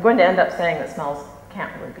I'm going to end up saying that smells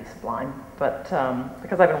can't really be sublime, but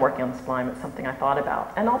because I've been working on the sublime, it's something I thought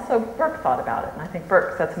about. And also Burke thought about it, and I think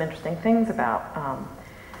Burke said some interesting things about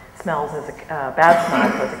smells as bad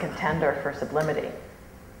smells as a contender for sublimity.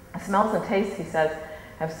 Smells and tastes, he says,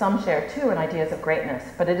 have some share too in ideas of greatness,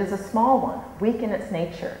 but it is a small one, weak in its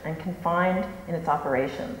nature, and confined in its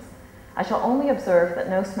operations. I shall only observe that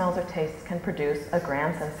no smells or tastes can produce a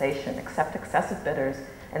grand sensation except excessive bitters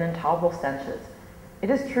and intolerable stenches.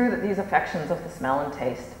 It is true that these affections of the smell and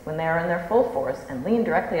taste, when they are in their full force and lean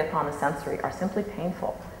directly upon the sensory, are simply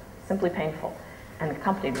painful, and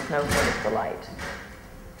accompanied with no sort of delight.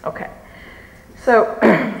 Okay, so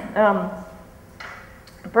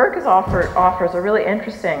Burke offers a really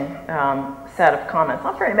interesting set of comments,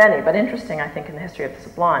 not very many, but interesting, I think, in the history of the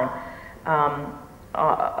sublime,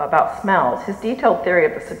 about smells. His detailed theory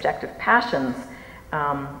of the subjective passions,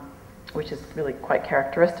 which is really quite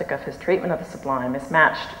characteristic of his treatment of the sublime, is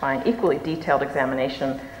matched by an equally detailed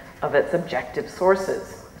examination of its objective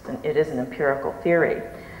sources. It is an empirical theory.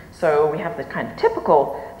 So we have the kind of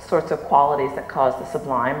typical sorts of qualities that cause the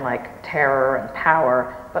sublime, like terror and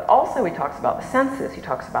power, but also he talks about the senses. He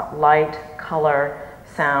talks about light, color,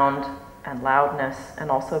 sound, and loudness,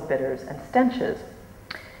 and also bitters and stenches.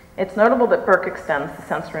 It's notable that Burke extends the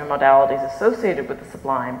sensory modalities associated with the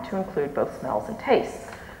sublime to include both smells and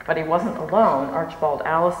tastes. But he wasn't alone. Archibald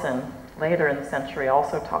Allison, later in the century,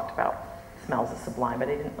 also talked about smells as sublime, but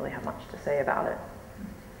he didn't really have much to say about it.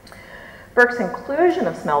 Burke's inclusion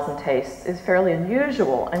of smells and tastes is fairly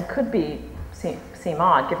unusual and could seem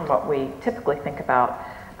odd, given what we typically think about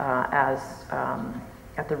as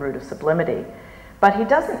at the root of sublimity. But he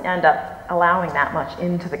doesn't end up allowing that much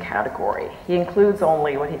into the category. He includes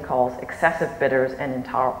only what he calls excessive bitters and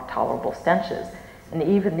intolerable stenches. And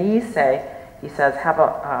even these, he says, have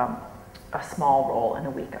a small role and a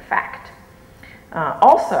weak effect.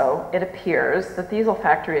 Also, it appears that these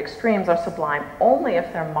olfactory extremes are sublime only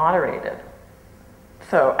if they're moderated.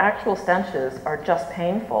 So actual stenches are just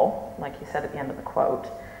painful, like he said at the end of the quote,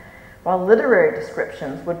 while literary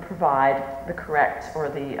descriptions would provide the correct or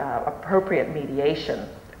the appropriate mediation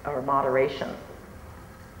or moderation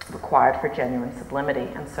required for genuine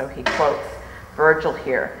sublimity. And so he quotes Virgil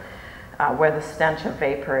here, where the stench of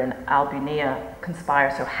vapor in Albunia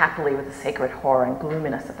conspires so happily with the sacred horror and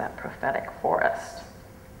gloominess of that prophetic forest.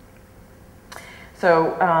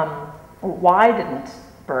 So why didn't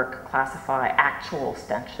Burke classify actual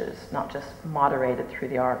stenches, not just moderated through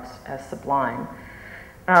the arts, as sublime?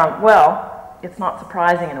 Well, it's not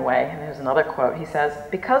surprising in a way, and there's another quote. He says,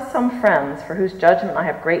 "Because some friends, for whose judgment I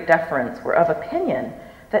have great deference, were of opinion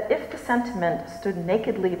that if the sentiment stood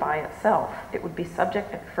nakedly by itself, it would be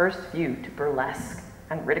subject at first view to burlesque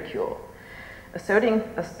and ridicule.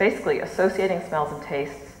 Basically associating smells and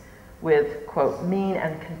tastes with, quote, mean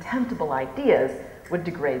and contemptible ideas would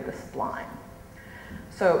degrade the sublime."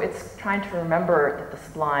 So it's trying to remember that the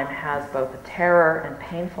sublime has both a terror and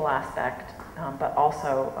painful aspect, but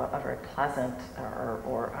also a very pleasant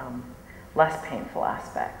or less painful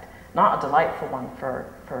aspect. Not a delightful one for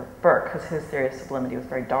Burke, because his theory of sublimity was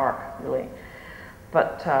very dark, really.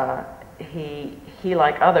 But he,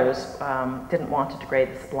 like others, didn't want to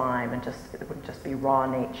degrade the sublime, and it wouldn't just be raw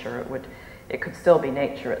nature. It could still be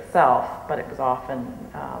nature itself, but it was often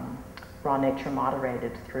raw nature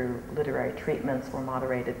moderated through literary treatments or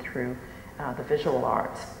moderated through the visual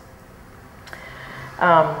arts.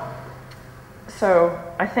 So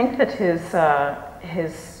I think that his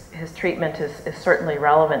treatment is certainly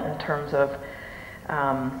relevant in terms of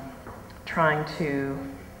trying to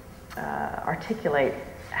articulate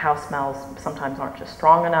how smells sometimes aren't just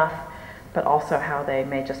strong enough, but also how they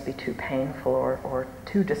may just be too painful or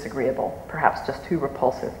too disagreeable, perhaps just too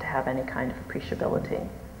repulsive to have any kind of appreciability.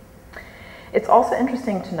 It's also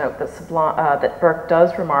interesting to note that Burke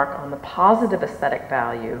does remark on the positive aesthetic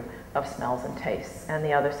value of smells and tastes, and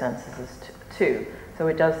the other senses too. So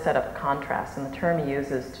it does set up a contrast, and the term he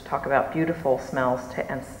uses to talk about beautiful smells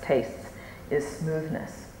and tastes is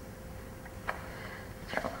smoothness.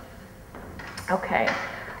 So, okay,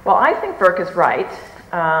 well, I think Burke is right.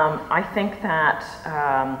 I think that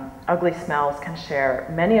ugly smells can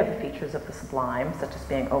share many of the features of the sublime, such as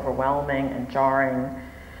being overwhelming and jarring,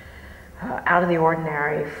 out of the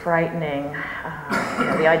ordinary, frightening.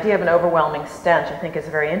 The idea of an overwhelming stench, I think, is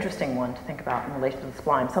a very interesting one to think about in relation to the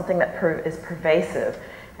sublime, something that is pervasive.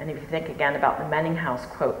 And if you think again about the Menninghaus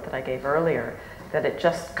quote that I gave earlier, that it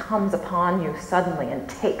just comes upon you suddenly and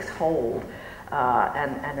takes hold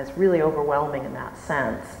and is really overwhelming in that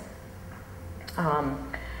sense.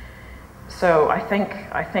 So I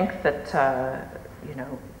think that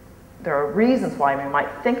there are reasons why we might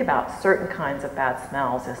think about certain kinds of bad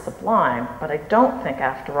smells as sublime, but I don't think,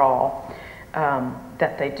 after all,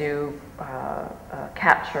 that they do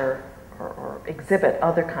capture or exhibit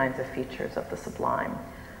other kinds of features of the sublime.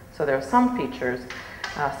 So there are some features,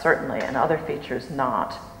 certainly, and other features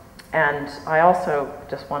not. And I also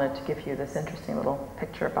just wanted to give you this interesting little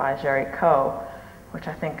picture by Jerry Coe, which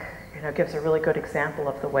I think gives a really good example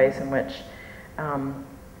of the ways in which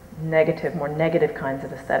more negative kinds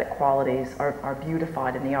of aesthetic qualities are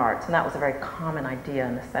beautified in the arts. And that was a very common idea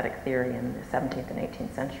in aesthetic theory in the 17th and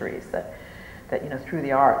 18th centuries, that through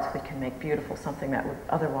the arts we can make beautiful something that would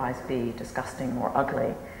otherwise be disgusting or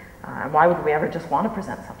ugly. And why would we ever just want to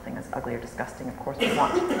present something as ugly or disgusting? Of course we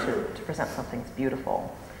want to present something that's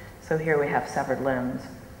beautiful. So here we have severed limbs,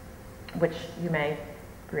 which you may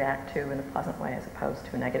react to in a pleasant way as opposed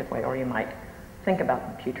to a negative way, or you might think about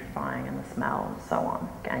them putrefying and the smell and so on,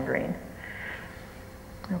 gangrene.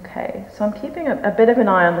 Okay, so I'm keeping a bit of an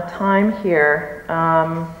eye on the time here,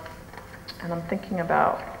 and I'm thinking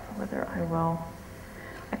about whether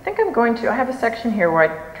I think I'm going to, I have a section here where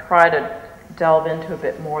I try to delve into a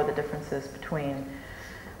bit more the differences between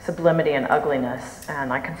sublimity and ugliness,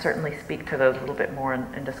 and I can certainly speak to those a little bit more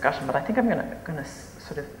in discussion, but I think I'm going to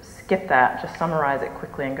sort of skip that, just summarize it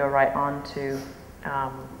quickly and go right on to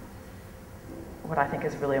what I think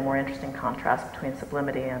is really a more interesting contrast between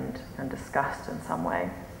sublimity and disgust in some way.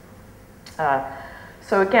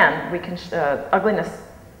 So again, we can ugliness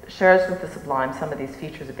shares with the sublime some of these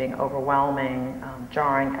features of being overwhelming,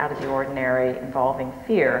 jarring, out of the ordinary, involving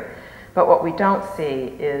fear. But what we don't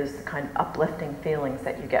see is the kind of uplifting feelings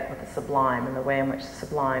that you get with the sublime, and the way in which the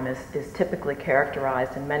sublime is typically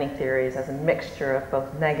characterized in many theories as a mixture of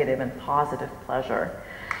both negative and positive pleasure.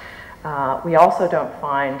 We also don't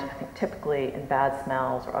find, I think, typically in bad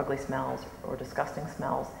smells or ugly smells or disgusting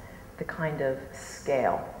smells, the kind of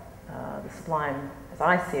scale. The sublime, as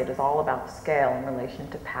I see it, is all about scale in relation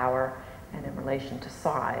to power and in relation to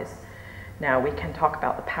size. Now, we can talk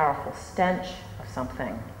about the powerful stench of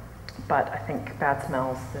something, but I think bad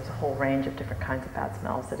smells, there's a whole range of different kinds of bad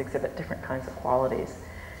smells that exhibit different kinds of qualities.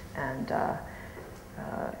 And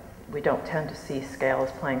we don't tend to see scale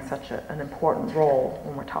as playing such an important role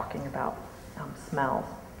when we're talking about smells,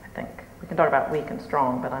 I think. We can talk about weak and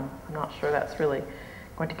strong, but I'm not sure that's really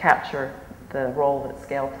going to capture the role that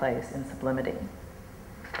scale plays in sublimity.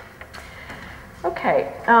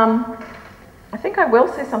 Okay, I think I will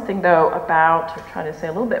say something, though, about, or try to say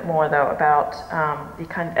a little bit more, though, about the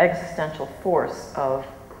kind of existential force of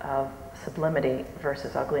sublimity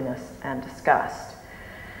versus ugliness and disgust.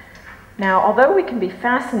 Now, although we can be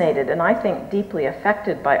fascinated and I think deeply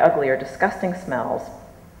affected by ugly or disgusting smells,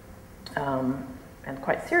 and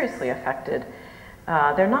quite seriously affected,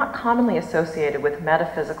 they're not commonly associated with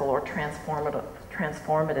metaphysical or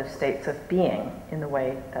transformative states of being in the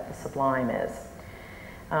way that the sublime is.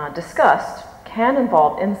 Disgust can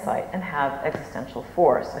involve insight and have existential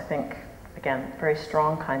force. I think, again, very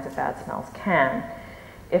strong kinds of bad smells can,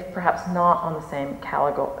 if perhaps not on the same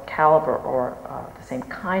caliber or the same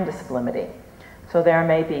kind of sublimity. So there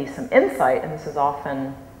may be some insight, and this is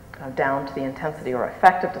often down to the intensity or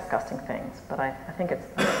effect of disgusting things, but I think it's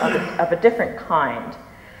of a different kind.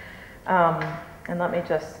 And let me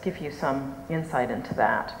just give you some insight into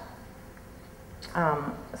that.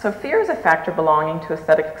 So fear is a factor belonging to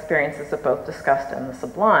aesthetic experiences of both disgust and the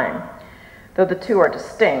sublime, though the two are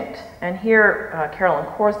distinct. And here, Carolyn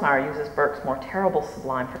Korsmeyer uses Burke's more terrible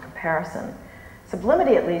sublime for comparison.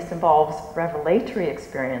 Sublimity, at least, involves revelatory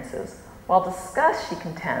experiences, while disgust, she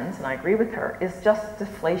contends, and I agree with her, is just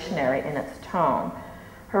deflationary in its tone.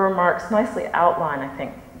 Her remarks nicely outline, I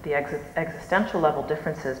think, the existential level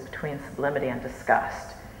differences between sublimity and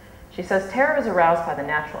disgust. She says, terror is aroused by the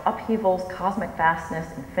natural upheavals, cosmic vastness,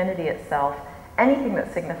 infinity itself, anything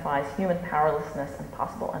that signifies human powerlessness and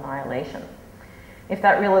possible annihilation. If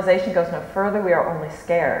that realization goes no further, we are only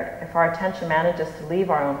scared. If our attention manages to leave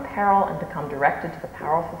our own peril and become directed to the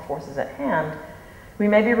powerful forces at hand, we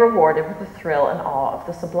may be rewarded with the thrill and awe of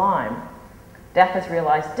the sublime. Death is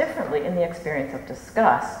realized differently in the experience of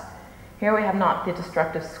disgust. Here we have not the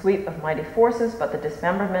destructive sweep of mighty forces, but the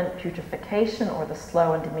dismemberment, putrefaction, or the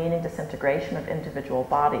slow and demeaning disintegration of individual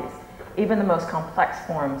bodies, even the most complex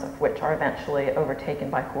forms of which are eventually overtaken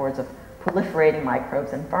by hordes of proliferating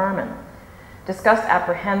microbes and vermin. Disgust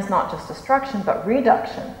apprehends not just destruction, but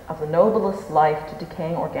reduction of the noblest life to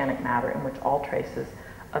decaying organic matter in which all traces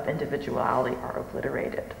of individuality are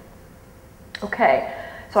obliterated. Okay.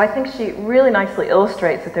 So I think she really nicely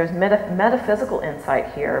illustrates that there's metaphysical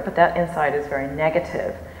insight here, but that insight is very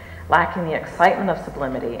negative, lacking the excitement of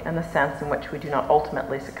sublimity and the sense in which we do not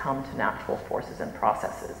ultimately succumb to natural forces and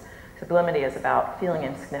processes. Sublimity is about feeling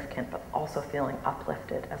insignificant, but also feeling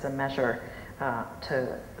uplifted as a measure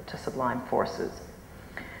to sublime forces.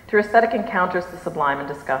 Through aesthetic encounters, the sublime and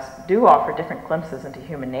disgust do offer different glimpses into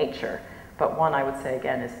human nature, but one, I would say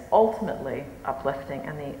again, is ultimately uplifting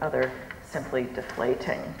and the other simply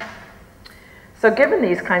deflating. So given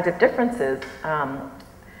these kinds of differences,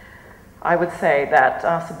 I would say that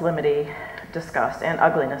sublimity, disgust, and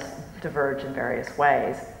ugliness diverge in various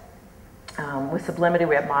ways. With sublimity,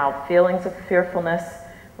 we have mild feelings of fearfulness,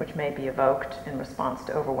 which may be evoked in response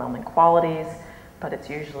to overwhelming qualities, but it's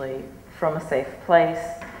usually from a safe place,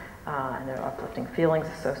 and there are uplifting feelings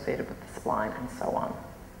associated with the sublime, and so on.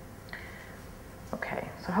 Okay,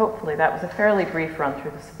 so hopefully that was a fairly brief run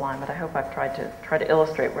through the sublime, but I hope I've tried to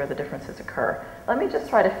illustrate where the differences occur. Let me just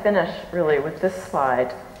try to finish really with this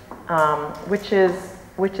slide, which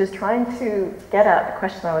is trying to get at the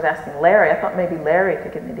question I was asking Larry. I thought maybe Larry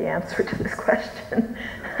could give me the answer to this question.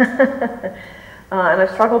 And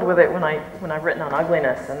I've struggled with it when I've written on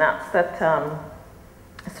ugliness, and that's that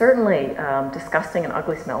certainly disgusting and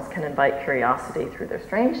ugly smells can invite curiosity through their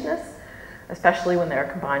strangeness, especially when they're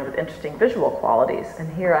combined with interesting visual qualities.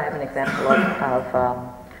 And here I have an example of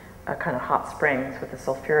a kind of hot springs with the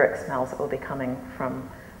sulfuric smells that will be coming from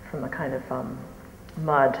the kind of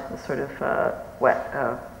mud, the sort of wet,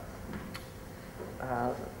 the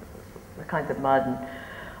kinds of mud and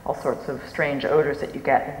all sorts of strange odors that you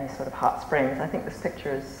get in these sort of hot springs. I think this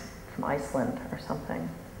picture is from Iceland or something.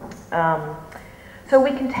 So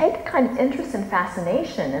we can take a kind of interest and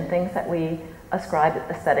fascination in things that we ascribe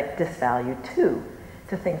aesthetic disvalue to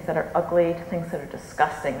things that are ugly, to things that are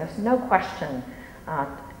disgusting. There's no question.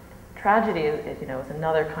 Tragedy, is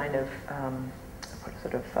another kind of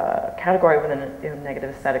sort of category within negative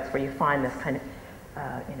aesthetics where you find this kind of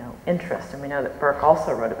interest, and we know that Burke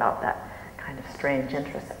also wrote about that kind of strange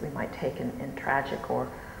interest that we might take in tragic or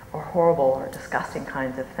horrible or disgusting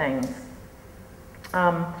kinds of things.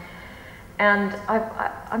 And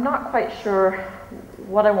I'm not quite sure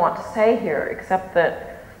what I want to say here, except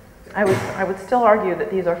that I would still argue that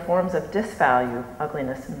these are forms of disvalue,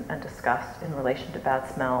 ugliness and disgust in relation to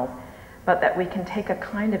bad smells, but that we can take a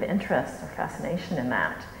kind of interest or fascination in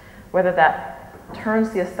that, whether that turns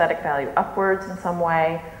the aesthetic value upwards in some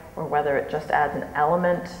way, or whether it just adds an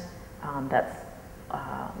element that's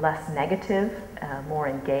less negative, more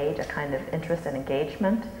engaged, a kind of interest and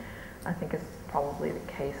engagement, I think is probably the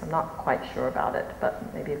case. I'm not quite sure about it,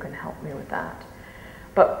 but maybe you can help me with that.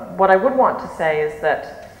 But what I would want to say is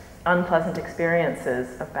that unpleasant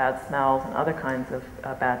experiences of bad smells and other kinds of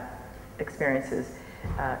bad experiences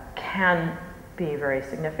can be very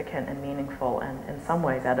significant and meaningful and in some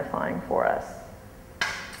ways edifying for us.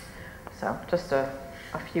 So just a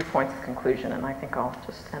few points of conclusion, and I think I'll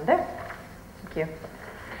just end there. Thank you.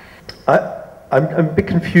 I'm a bit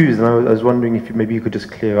confused, and I was wondering if maybe you could just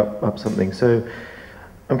clear up something. So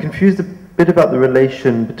I'm confused a bit about the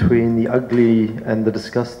relation between the ugly and the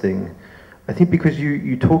disgusting. I think because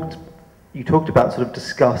you talked about sort of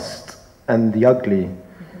disgust and the ugly.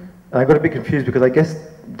 And I got a bit confused because I guess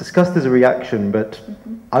disgust is a reaction, but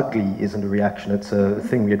ugly isn't a reaction. It's a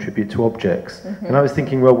thing we attribute to objects. And I was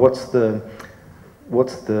thinking, well, what's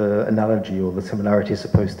the analogy or the similarity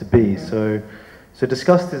supposed to be? So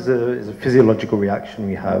disgust is a physiological reaction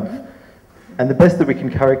we have, and the best that we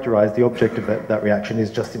can characterize the object of that reaction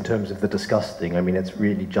is just in terms of the disgusting. I mean, it's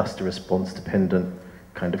really just a response-dependent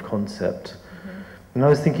kind of concept. And I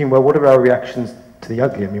was thinking, well, what are our reactions to the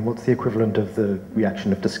ugly? I mean, what's the equivalent of the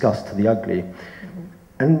reaction of disgust to the ugly?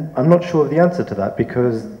 And I'm not sure of the answer to that,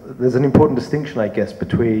 because there's an important distinction, I guess,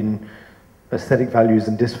 between aesthetic values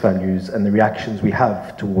and disvalues and the reactions we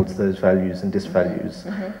have towards those values and disvalues.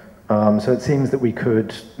 So it seems that we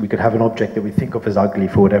could have an object that we think of as ugly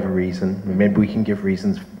for whatever reason. Maybe we can give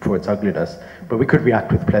reasons for its ugliness, but we could react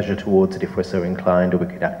with pleasure towards it if we're so inclined, or we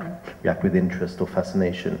could react with interest or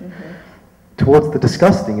fascination. Towards the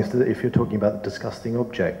disgusting, if you're talking about the disgusting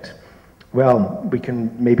object, well, we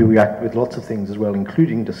can maybe react with lots of things as well,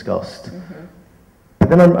 including disgust. But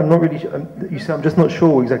then I'm not really, you see, I'm just not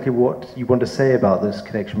sure exactly what you want to say about this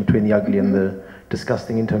connection between the ugly and the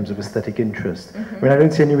disgusting in terms of aesthetic interest. I mean, I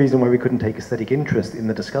don't see any reason why we couldn't take aesthetic interest in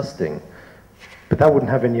the disgusting, but that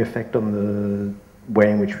wouldn't have any effect on the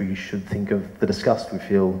way in which we should think of the disgust we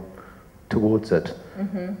feel towards it.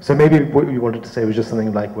 So maybe what you wanted to say was just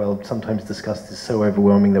something like, well, sometimes disgust is so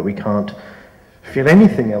overwhelming that we can't feel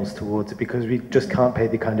anything else towards it because we just can't pay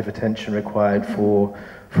the kind of attention required for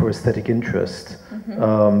aesthetic interest.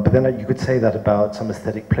 But then you could say that about some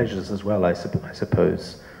aesthetic pleasures as well, I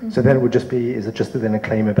suppose. So then it would just be, is it just then a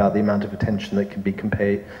claim about the amount of attention that can be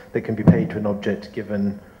paid to an object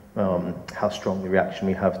given how strong the reaction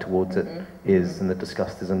we have towards it is, and the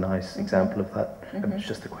disgust is a nice example of that. It's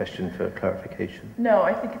just a question for clarification. No,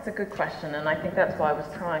 I think it's a good question, and I think that's why I was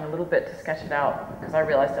trying a little bit to sketch it out, because I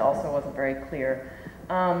realized it also wasn't very clear.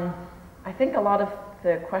 I think a lot of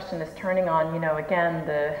the question is turning on, again,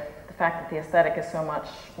 the fact that the aesthetic is so much,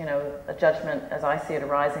 a judgment, as I see it,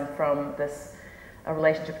 arising from this a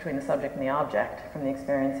relationship between the subject and the object, from the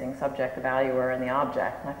experiencing subject, the valuer, and the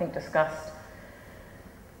object. And I think disgust,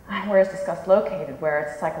 where is disgust located? Where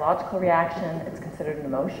it's a psychological reaction, it's considered an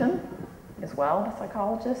emotion as well by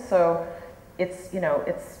psychologists. So it's,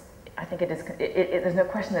 I think it is, there's no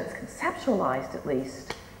question that it's conceptualized, at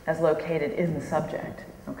least, as located in the subject,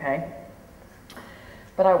 okay?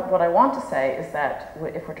 But what I want to say is that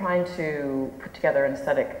if we're trying to put together an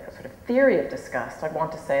aesthetic sort of theory of disgust, I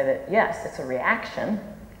want to say that, yes, it's a reaction,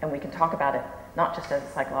 and we can talk about it not just as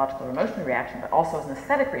a psychological or emotional reaction, but also as an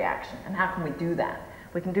aesthetic reaction. And how can we do that?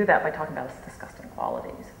 We can do that by talking about its disgusting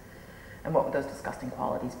qualities. And what would those disgusting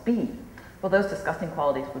qualities be? Well, those disgusting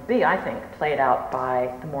qualities would be, I think, played out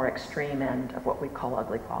by the more extreme end of what we call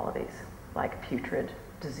ugly qualities, like putrid,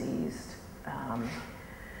 diseased,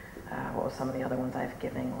 what was some of the other ones I've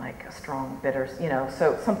given, like a strong, bitter,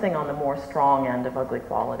 so something on the more strong end of ugly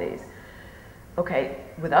qualities. Okay,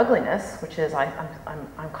 with ugliness, which is,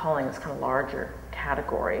 I'm calling this kind of larger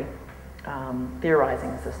category, theorizing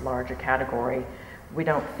as this larger category, we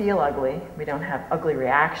don't feel ugly, we don't have ugly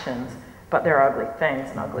reactions, but there are ugly things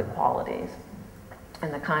and ugly qualities.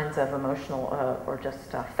 And the kinds of emotional or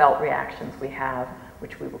just felt reactions we have,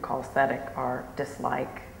 which we would call aesthetic, are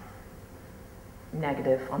dislike,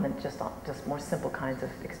 negative, just more simple kinds of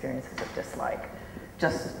experiences of dislike,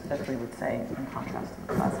 just as we would say in contrast to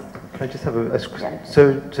the pleasant. Can I just have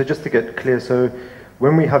so just to get clear, so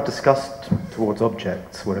when we have disgust towards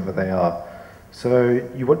objects, whatever they are, so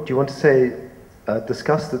do you want to say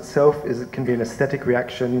disgust itself can be an aesthetic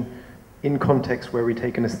reaction in context where we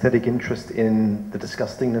take an aesthetic interest in the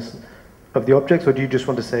disgustingness of the objects, or do you just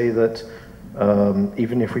want to say that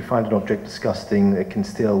even if we find an object disgusting, it can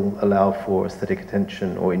still allow for aesthetic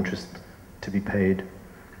attention or interest to be paid?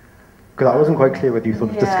 Because I wasn't quite clear whether you thought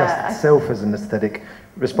of disgust itself as an aesthetic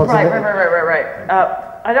response. Right.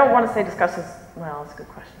 I don't want to say disgust is, well, it's a good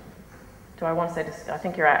question. Do I want to say, I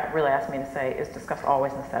think you're really asking me to say, is disgust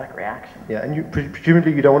always an aesthetic reaction? Yeah, and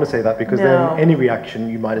presumably you don't want to say that because then any reaction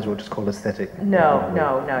you might as well just call aesthetic. No,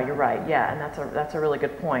 you're right, yeah, and that's a really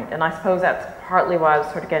good point. And I suppose that's partly why I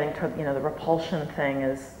was sort of getting to, the repulsion thing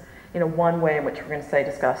is, one way in which we're going to say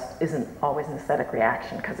disgust isn't always an aesthetic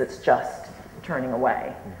reaction because it's just turning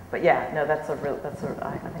away. But yeah, no, that's I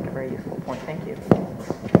think a very useful point. Thank you.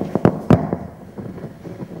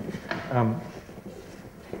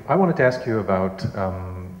 I wanted to ask you about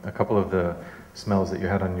a couple of the smells that you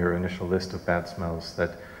had on your initial list of bad smells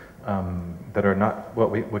that are not, well,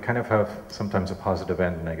 we kind of have sometimes a positive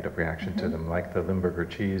and negative reaction to them, like the Limburger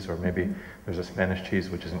cheese, or maybe there's a Spanish cheese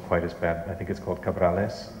which isn't quite as bad. I think it's called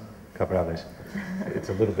Cabrales. It's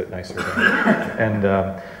a little bit nicer. And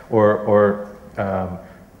or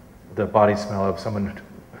the body smell of someone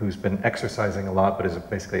who's been exercising a lot but is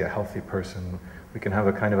basically a healthy person. We can have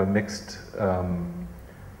a kind of a mixed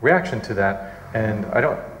reaction to that, and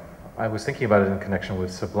I was thinking about it in connection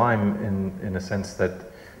with sublime in a sense that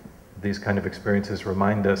these kind of experiences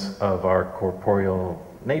remind us of our corporeal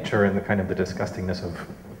nature and the kind of the disgustingness of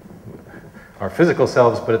our physical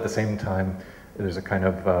selves, but at the same time there's a kind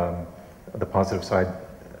of the positive side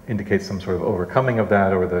indicates some sort of overcoming of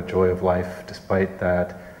that or the joy of life despite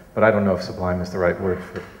that, but I don't know if sublime is the right word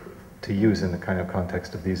to use in the kind of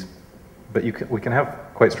context of these. But we can have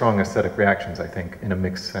quite strong aesthetic reactions, I think, in a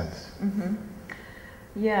mixed sense. Mm-hmm.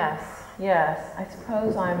 Yes. I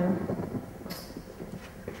suppose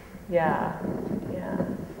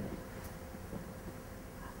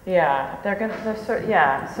Yeah,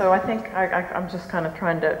 yeah. So I think I'm just kind of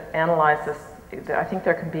trying to analyze this. I think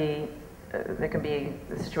there can be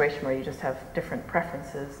a situation where you just have different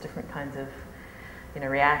preferences, different kinds of,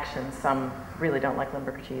 reactions. Some really don't like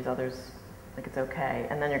Limburger cheese, others think it's okay,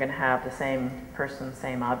 and then you're going to have the same person,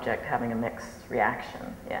 same object having a mixed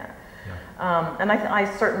reaction. Yeah. And I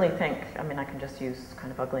certainly think, I can just use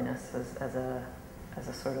kind of ugliness as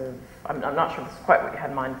a sort of, I'm not sure this is quite what you had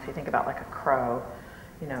in mind. If you think about like a crow,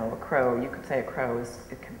 a crow, you could say a crow is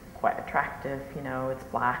quite attractive, it's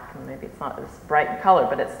black and maybe it's not as bright in color,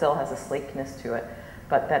 but it still has a sleekness to it,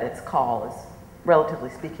 but that its call is, relatively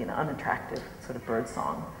speaking, an unattractive sort of bird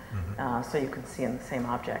song. So you can see in the same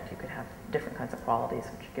object, you could have different kinds of qualities,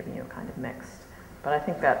 which are giving you a kind of mixed. But I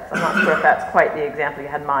think I'm not sure if that's quite the example you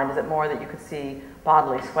had in mind. Is it more that you could see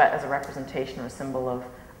bodily sweat as a representation or a symbol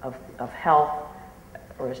of health,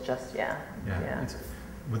 or is just, Yeah.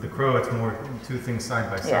 With the crow, it's more two things side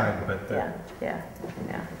by side, but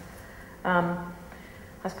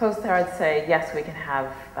I suppose there I'd say, yes, we can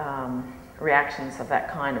have reactions of that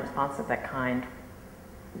kind, or responses of that kind.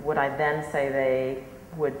 Would I then say they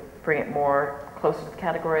would bring it more closer to the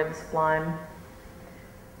category of the sublime?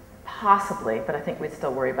 Possibly, but I think we'd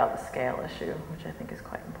still worry about the scale issue, which I think is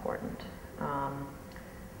quite important.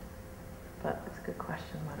 But it's a good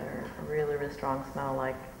question whether a really, really strong smell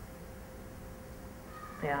like,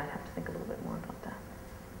 I'd have to think a little bit more about that.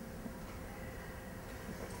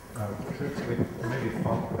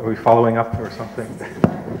 Are we following up or something?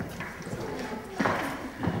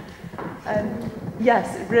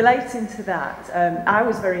 Yes, relating to that, I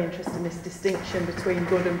was very interested in this distinction between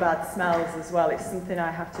good and bad smells as well. It's something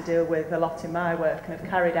I have to deal with a lot in my work, and I've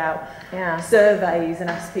carried out surveys and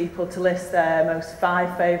asked people to list their most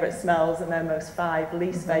 5 favourite smells and their most 5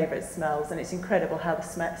 least favourite smells, and it's incredible how the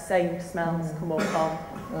same smells come up on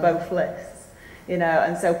both lists.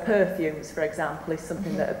 And so perfumes, for example, is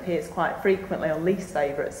something that appears quite frequently on least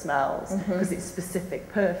favourite smells because it's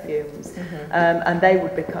specific perfumes, and they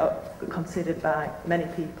would be considered by many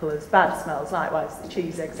people as bad smells. Likewise, the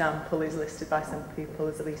cheese example is listed by some people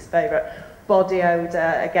as the least favourite. Body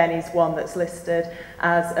odour, again, is one that's listed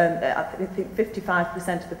as, I think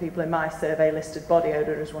 55% of the people in my survey listed body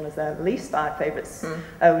odour as one of their least 5 favourite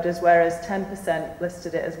odours, whereas 10%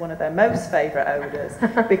 listed it as one of their most favourite odours,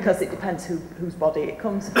 because it depends whose body it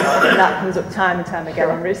comes from, and that comes up time and time again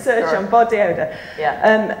in research on body odour.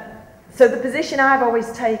 So the position I've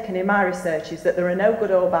always taken in my research is that there are no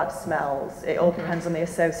good or bad smells. It all depends on the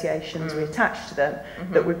associations we attach to them,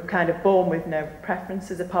 that we're kind of born with no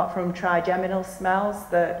preferences apart from trigeminal smells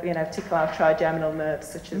that, tickle our trigeminal nerves,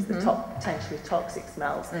 such as the potentially toxic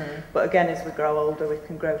smells. But again, as we grow older, we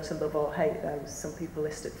can grow to love or hate those. Some people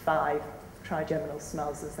listed 5 trigeminal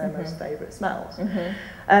smells as their most favourite smells.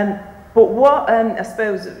 But what I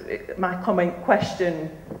suppose my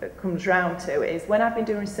question comes round to is, when I've been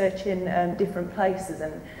doing research in different places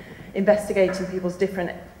and investigating people's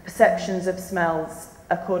different perceptions of smells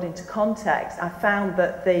according to context, I found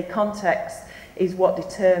that the context is what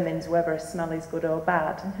determines whether a smell is good or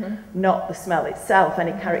bad, not the smell itself,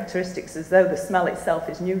 any characteristics, as though the smell itself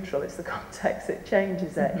is neutral, it's the context that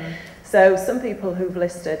changes it. So some people who've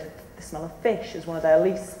listed the smell of fish as one of their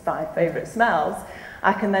least 5 favourite smells,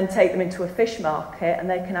 I can then take them into a fish market and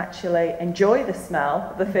they can actually enjoy the smell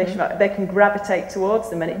of the fish market. They can gravitate towards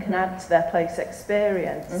them and it can add to their place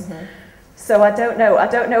experience. So I don't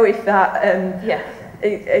know if that,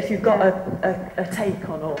 if you've got a take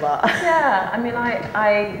on all that.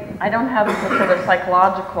 I don't have a sort of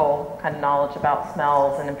psychological kind of knowledge about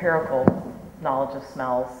smells and empirical knowledge of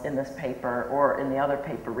smells in this paper or in the other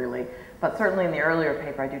paper really, but certainly in the earlier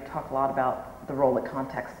paper I do talk a lot about the role that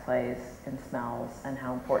context plays in smells and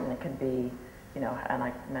how important it can be, and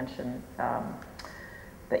I mentioned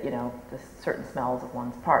that, the certain smells of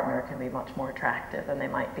one's partner can be much more attractive than they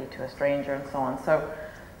might be to a stranger and so on.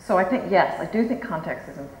 So I think, yes, I do think context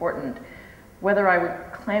is important. Whether I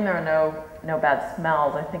would claim there are no bad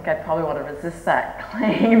smells, I think I'd probably want to resist that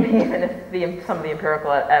claim, even if some of the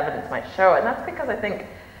empirical evidence might show it. And that's because I think,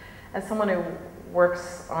 as someone who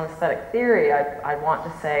works on aesthetic theory, I want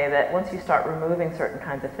to say that once you start removing certain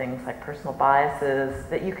kinds of things like personal biases,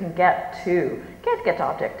 that you can get to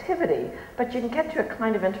objectivity, but you can get to a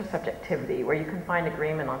kind of intersubjectivity where you can find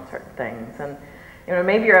agreement on certain things. And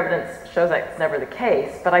maybe your evidence shows that it's never the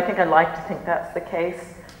case, but I think I'd like to think that's the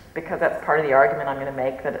case, because that's part of the argument I'm going to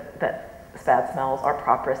make, that bad smells are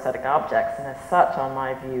proper aesthetic objects, and as such, on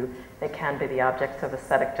my view, they can be the objects of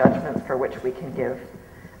aesthetic judgments for which we can give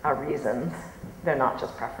our reasons. They're not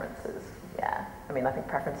just preferences. I think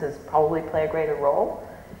preferences probably play a greater role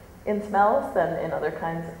in smells than in other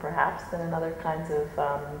kinds, perhaps, than in other kinds of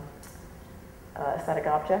aesthetic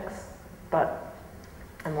objects, but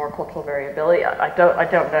and more cultural variability. I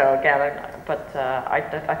don't know again, but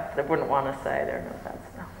I wouldn't want to say there are no bad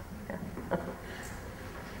smells.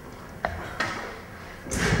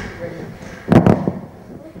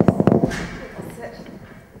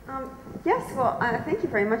 Yes, well, thank you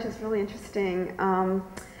very much. It's really interesting.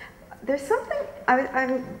 There's something,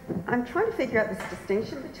 I'm trying to figure out this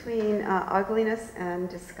distinction between ugliness and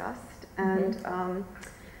disgust, and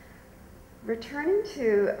returning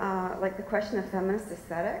to like the question of feminist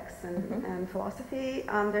aesthetics and philosophy,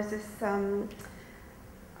 there's this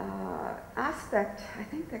aspect, I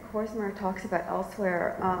think, that Korsmer talks about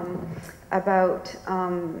elsewhere, about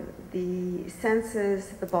the senses,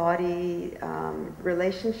 the body,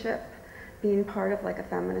 relationship being part of like a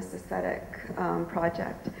feminist aesthetic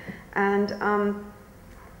project. And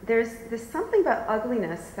there's something about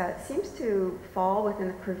ugliness that seems to fall within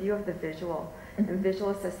the purview of the visual and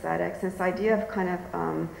visualist aesthetics, this idea of kind of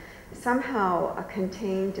somehow a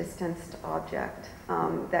contained, distanced object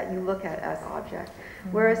that you look at as object.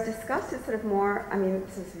 Whereas disgust is sort of more, I mean,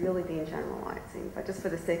 this is really being generalizing, but just for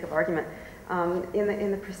the sake of argument,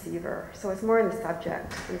 in the perceiver. So it's more in the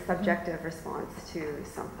subject, in the subjective response to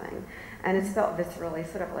something. And it's felt viscerally,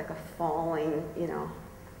 sort of like a falling, you know,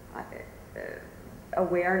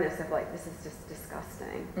 awareness of like, this is just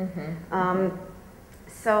disgusting.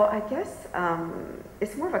 So I guess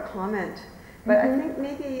it's more of a comment, but I think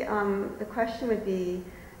maybe the question would be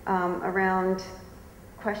around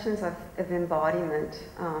questions of embodiment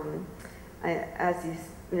as these,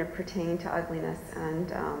 you know, pertain to ugliness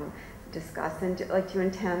and disgust. And like, do you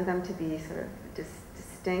intend them to be sort of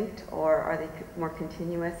distinct, or are they more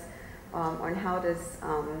continuous? And how does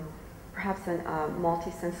perhaps a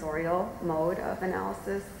multisensorial mode of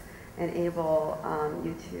analysis enable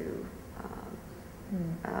you to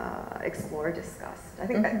explore disgust? I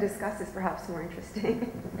think that disgust is perhaps more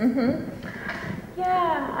interesting.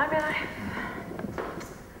 Yeah,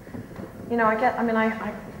 I mean, I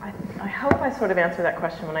hope I sort of answer that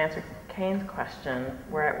question when I answered Kane's question,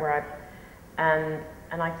 and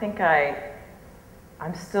I think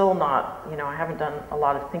I'm still not, you know, I haven't done a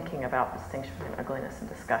lot of thinking about the distinction between ugliness and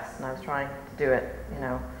disgust, and I was trying to do it, you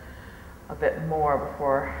know, a bit more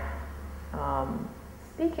before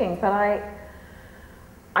speaking, but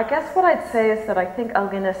I guess what I'd say is that I think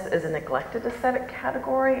ugliness is a neglected aesthetic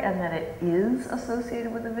category, and that it is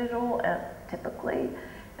associated with the visual, typically,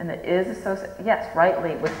 and it is associated, yes,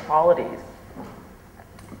 rightly, with qualities.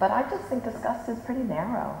 But I just think disgust is pretty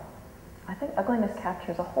narrow. I think ugliness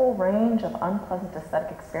captures a whole range of unpleasant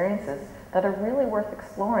aesthetic experiences that are really worth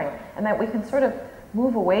exploring, and that we can sort of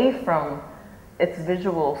move away from its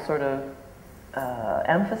visual sort of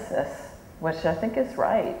emphasis, which I think is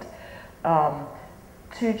right,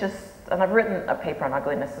 to just, and I've written a paper on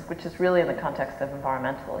ugliness, which is really in the context of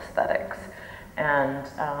environmental aesthetics. And,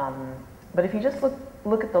 but if you just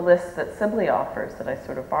look at the list that Sibley offers, that I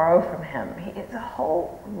sort of borrow from him, it's a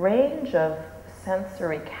whole range of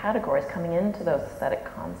sensory categories coming into those aesthetic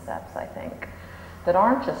concepts, I think, that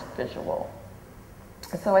aren't just visual.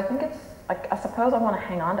 And so I think it's, I suppose I want to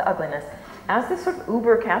hang on to ugliness as this sort of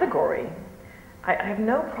uber category. I have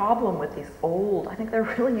no problem with these old, I think they're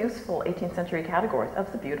really useful 18th century categories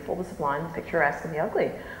of the beautiful, the sublime, the picturesque, and the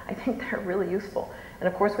ugly. I think they're really useful. And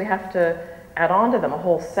of course we have to add on to them a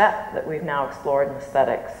whole set that we've now explored in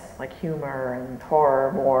aesthetics, like humor and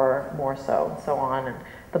horror more so, and so on, and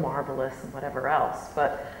the marvelous and whatever else.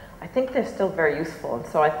 But I think they're still very useful. And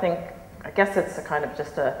so I guess it's a kind of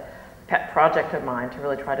just a pet project of mine to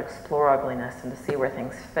really try to explore ugliness and to see where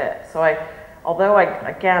things fit. So although I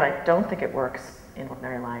don't think it works in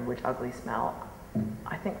ordinary language, ugly smell,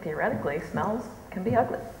 I think theoretically smells can be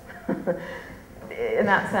ugly. In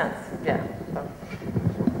that sense, yeah.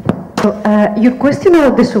 So, your question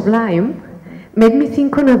about the sublime made me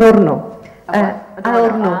think on Adorno.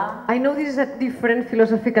 Adorno. I know this is a different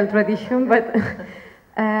philosophical tradition, but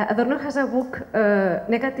Adorno has a book,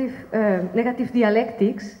 Negative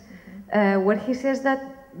Dialectics, where he says that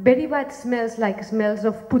very bad smells, like smells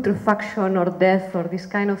of putrefaction or death or these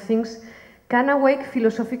kind of things, can awake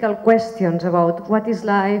philosophical questions about what is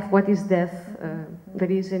life, what is death, there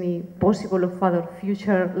is any possible of other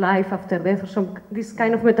future life after death, or these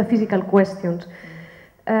kind of metaphysical questions.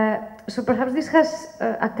 So perhaps this has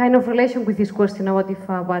a kind of relation with this question about if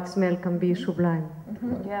a bad smell can be sublime.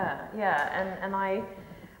 Yeah, and I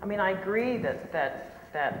mean, I agree that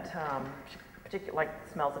particularly like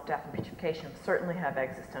smells of death and putrefaction certainly have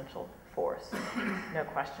existential force, no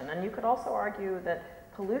question. And you could also argue that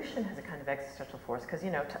pollution has a kind of existential force because,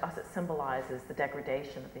 you know, to us it symbolizes the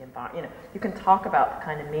degradation of the environment. You know, you can talk about the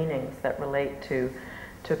kind of meanings that relate to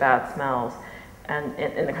bad smells and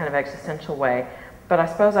in a kind of existential way. But I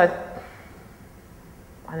suppose I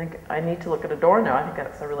think I need to look at Adorno. I think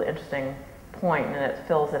that's a really interesting point, and it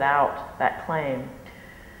fills it out, that claim.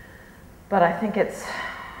 But I think it's,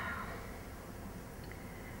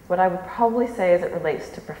 what I would probably say is it relates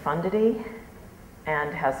to profundity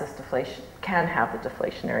and has this deflation, can have the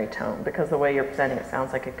deflationary tone, because the way you're presenting it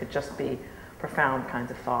sounds like it could just be profound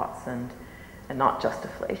kinds of thoughts and not just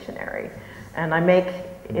deflationary. And I make,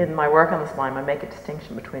 in my work on the sublime, I make a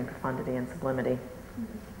distinction between profundity and sublimity.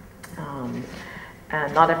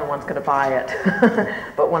 And not everyone's going to buy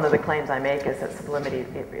it, but one of the claims I make is that sublimity,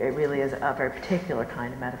 it really is a very particular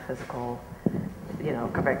kind of metaphysical, you know,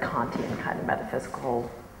 a very Kantian kind of metaphysical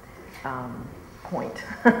point.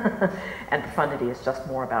 And profundity is just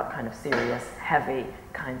more about kind of serious, heavy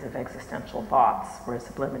kinds of existential thoughts, whereas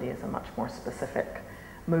sublimity is a much more specific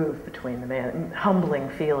move between the humbling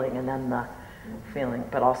feeling and then the feeling,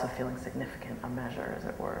 but also feeling significant, a measure, as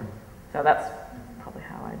it were. So that's probably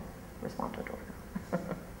how I respond to Adorno.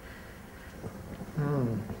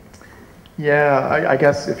 Yeah, I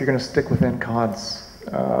guess if you're going to stick within Kant's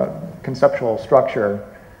conceptual structure,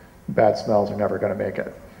 bad smells are never going to make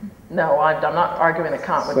it. No, I'm not arguing that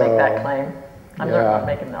Kant would make that claim. I'm not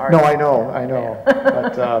making the argument. No, I know.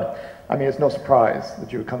 But I mean, it's no surprise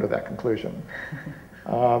that you would come to that conclusion.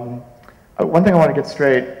 One thing I want to get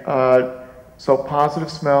straight, so positive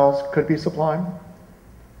smells could be sublime?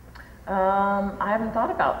 I haven't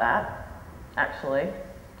thought about that. Actually,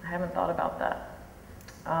 I haven't thought about that.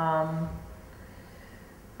 I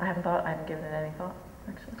haven't given it any thought,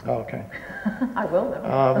 actually. Oh, okay. I will,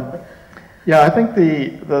 though. Yeah, I think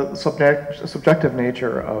the subjective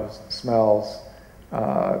nature of smells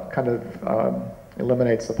kind of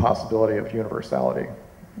eliminates the possibility of universality.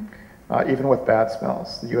 Even with bad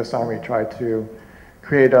smells. The U.S. Army tried to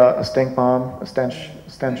create a stink bomb, a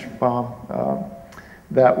stench bomb,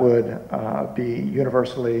 that would be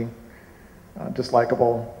universally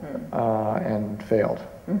dislikable and failed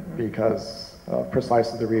because of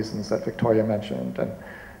precisely the reasons that Victoria mentioned and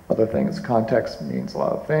other things. Context means a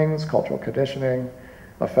lot of things. Cultural conditioning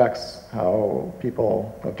affects how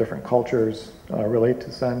people of different cultures relate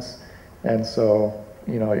to sense. And so,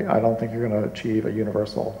 you know, I don't think you're going to achieve a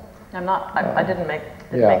universal. I'm not, I didn't make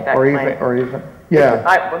that claim.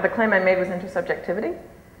 The claim I made was intersubjectivity.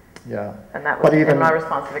 Yeah. And that was in my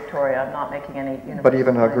response to Victoria. I'm not making any universal. But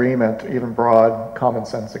even agreement, even broad common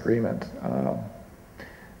sense agreement,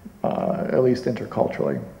 at least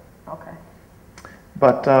interculturally. Okay.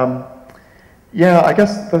 But yeah, I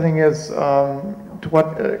guess the thing is, to what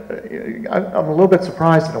I'm a little bit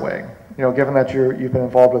surprised in a way. You know, given that you've been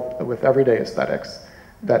involved with everyday aesthetics,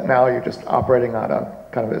 that now you're just operating on a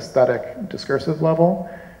kind of aesthetic discursive level,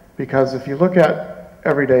 because if you look at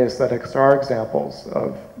everyday aesthetics, there are examples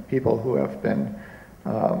of people who have been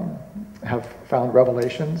have found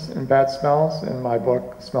revelations in bad smells. In my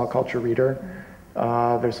book, Smell Culture Reader,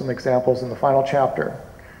 there's some examples in the final chapter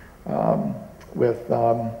with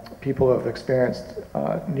people who have experienced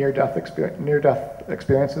near-death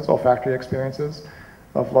experiences, olfactory experiences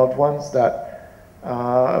of loved ones that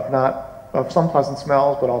of some pleasant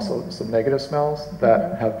smells, but also some negative smells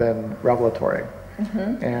that have been revelatory.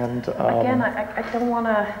 And again, I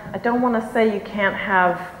don't want to say you can't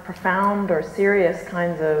have profound or serious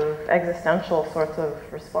kinds of existential sorts of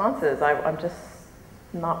responses. I'm just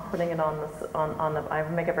not putting it on the. I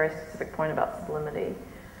make a very specific point about sublimity.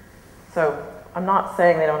 So I'm not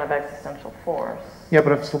saying they don't have existential force. Yeah,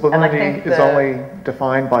 but if sublimity is only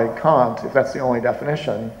defined by Kant, if that's the only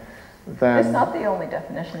definition, then... It's not the only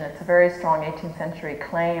definition. It's a very strong 18th century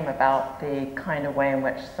claim about the kind of way in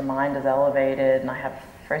which the mind is elevated, and I have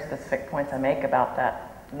very specific points I make about that.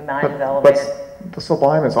 The mind is elevated. But the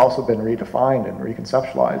sublime has also been redefined and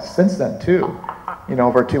reconceptualized since then, too. You know,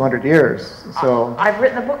 over 200 years. So I've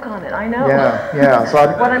written a book on it. I know. Yeah. So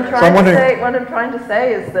what I'm trying to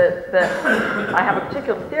say is that I have a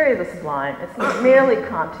particular theory of the sublime. It's not merely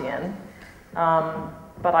Kantian.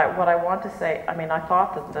 But what I want to say, I mean, I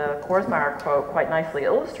thought that the Korsmeier quote quite nicely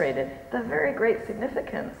illustrated the very great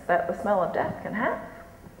significance that the smell of death can have,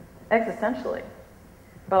 existentially.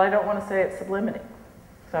 But I don't want to say it's sublimity.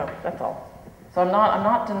 So that's all. So I'm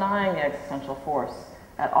not denying the existential force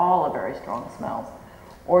at all of very strong smells,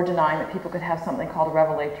 or denying that people could have something called a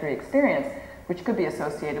revelatory experience, which could be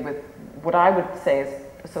associated with what I would say is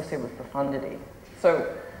associated with profundity.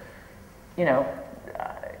 So, you know,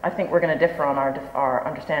 I think we're going to differ on our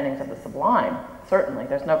understandings of the sublime, certainly.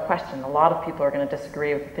 There's no question. A lot of people are going to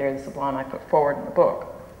disagree with the theory of the sublime I put forward in the book.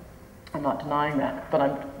 I'm not denying that, but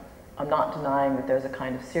I'm not denying that there's a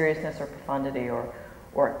kind of seriousness or profundity or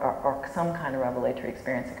some kind of revelatory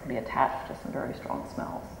experience that can be attached to some very strong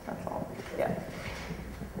smells. That's all. Yeah.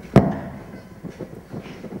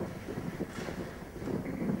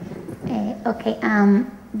 Okay.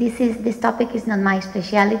 This topic is not my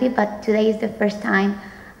specialty, but today is the first time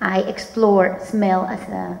I explore smell as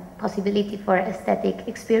a possibility for aesthetic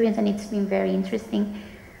experience, and it's been very interesting.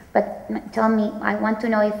 But tell me, I want to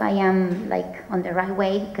know if I am like on the right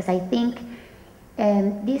way, because I think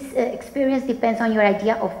this experience depends on your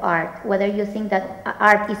idea of art. Whether you think that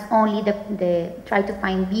art is only the try to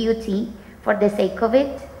find beauty for the sake of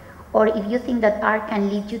it, or if you think that art can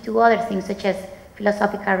lead you to other things such as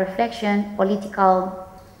philosophical reflection, political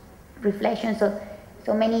reflection.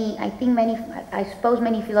 So many, I suppose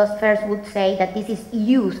many philosophers would say that this is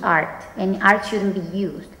use art, and art shouldn't be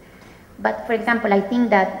used. But for example, I think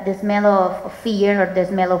that the smell of fear, or the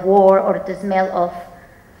smell of war, or the smell of,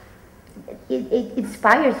 it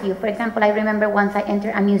inspires you. For example, I remember once I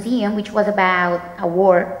entered a museum which was about a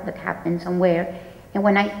war that happened somewhere, and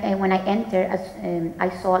when I entered, I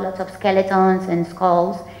saw lots of skeletons and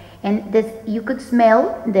skulls, and you could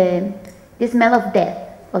smell the smell of death,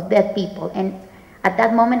 of dead people. And at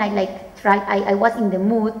that moment, I was in the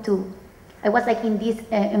mood I was like in this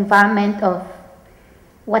environment of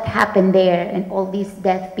what happened there and all these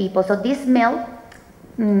dead people. So this smell,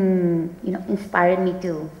 inspired me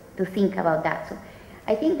to think about that. So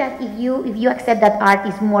I think that if you accept that art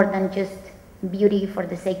is more than just beauty for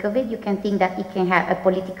the sake of it, you can think that it can have a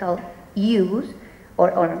political use,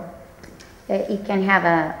 or it can have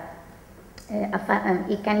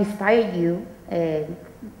it can inspire you.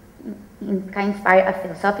 It can inspire a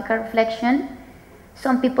philosophical reflection.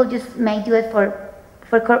 Some people just may do it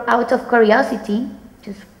out of curiosity,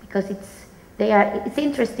 just because it's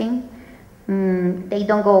interesting. They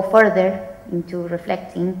don't go further into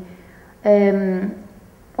reflecting.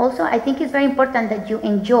 Also, I think it's very important that you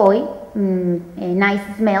enjoy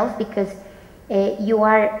nice smells, because you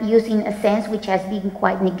are using a sense which has been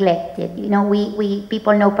quite neglected.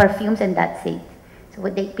 People know perfumes and that's it. So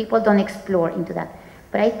people don't explore into that.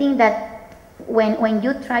 But I think that when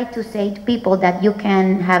you try to say to people that you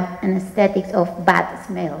can have an aesthetics of bad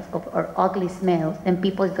smells or ugly smells, then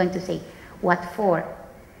people are going to say, what for?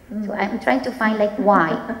 So I'm trying to find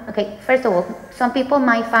why. Okay, first of all, some people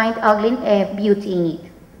might find ugly beauty in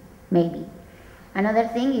it, maybe. Another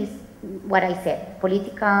thing is what I said,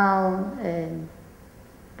 political,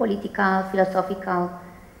 philosophical,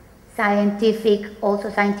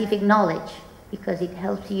 scientific knowledge, because it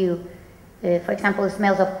helps you. For example, the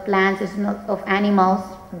smells of plants, the smells of animals,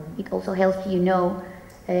 it also helps you know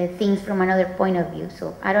things from another point of view.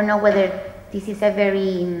 So I don't know whether this is a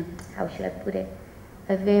very, how should I put it,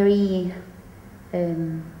 a very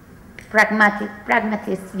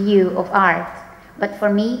pragmatist view of art. But for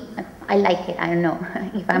me, I like it. I don't know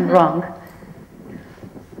if I'm wrong.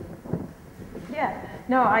 Yeah,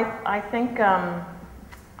 no, I think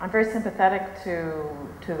I'm very sympathetic to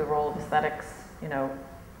the role of aesthetics,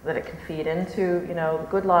 that it can feed into, the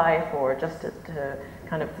good life, or just to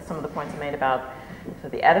kind of some of the points I made about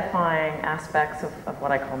the edifying aspects of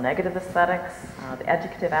what I call negative aesthetics, the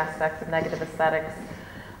educative aspects of negative aesthetics.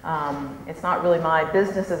 It's not really my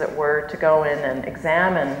business, as it were, to go in and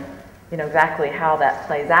examine, exactly how that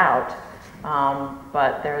plays out.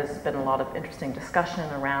 But there's been a lot of interesting discussion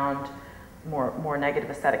around more negative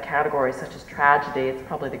aesthetic categories, such as tragedy. It's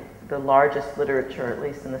probably the largest literature, at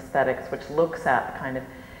least in aesthetics, which looks at kind of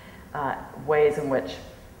ways in which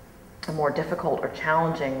a more difficult or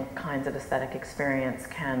challenging kinds of aesthetic experience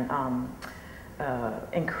can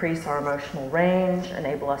increase our emotional range,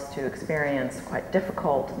 enable us to experience quite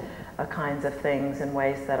difficult kinds of things in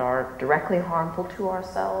ways that are directly harmful to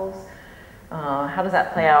ourselves. How does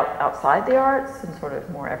that play out outside the arts in sort of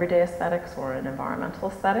more everyday aesthetics or in environmental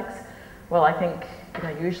aesthetics? Well, I think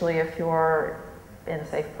usually if you're in a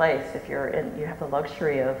safe place, if you have the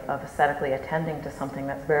luxury of aesthetically attending to something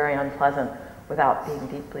that's very unpleasant without being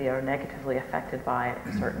deeply or negatively affected by it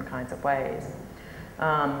in certain kinds of ways.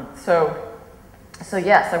 So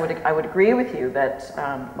yes, I would agree with you that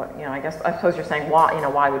I suppose you're saying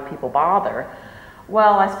why would people bother?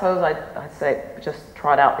 Well, I suppose I'd say just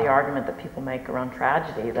trot out the argument that people make around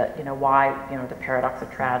tragedy, that why the paradox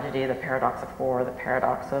of tragedy, the paradox of horror, the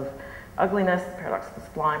paradox of ugliness, the paradox of the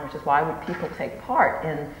sublime, which is why would people take part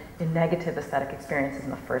in negative aesthetic experiences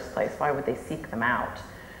in the first place? Why would they seek them out?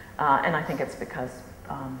 And I think it's because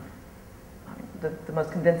the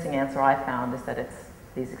most convincing answer I found is that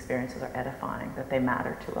these experiences are edifying, that they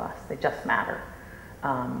matter to us. They just matter.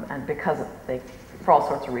 And because for all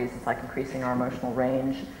sorts of reasons, like increasing our emotional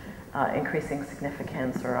range, increasing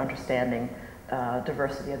significance or understanding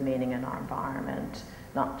diversity of meaning in our environment,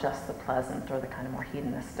 not just the pleasant or the kind of more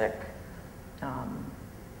hedonistic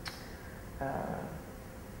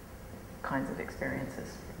kinds of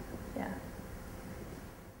experiences. Yeah.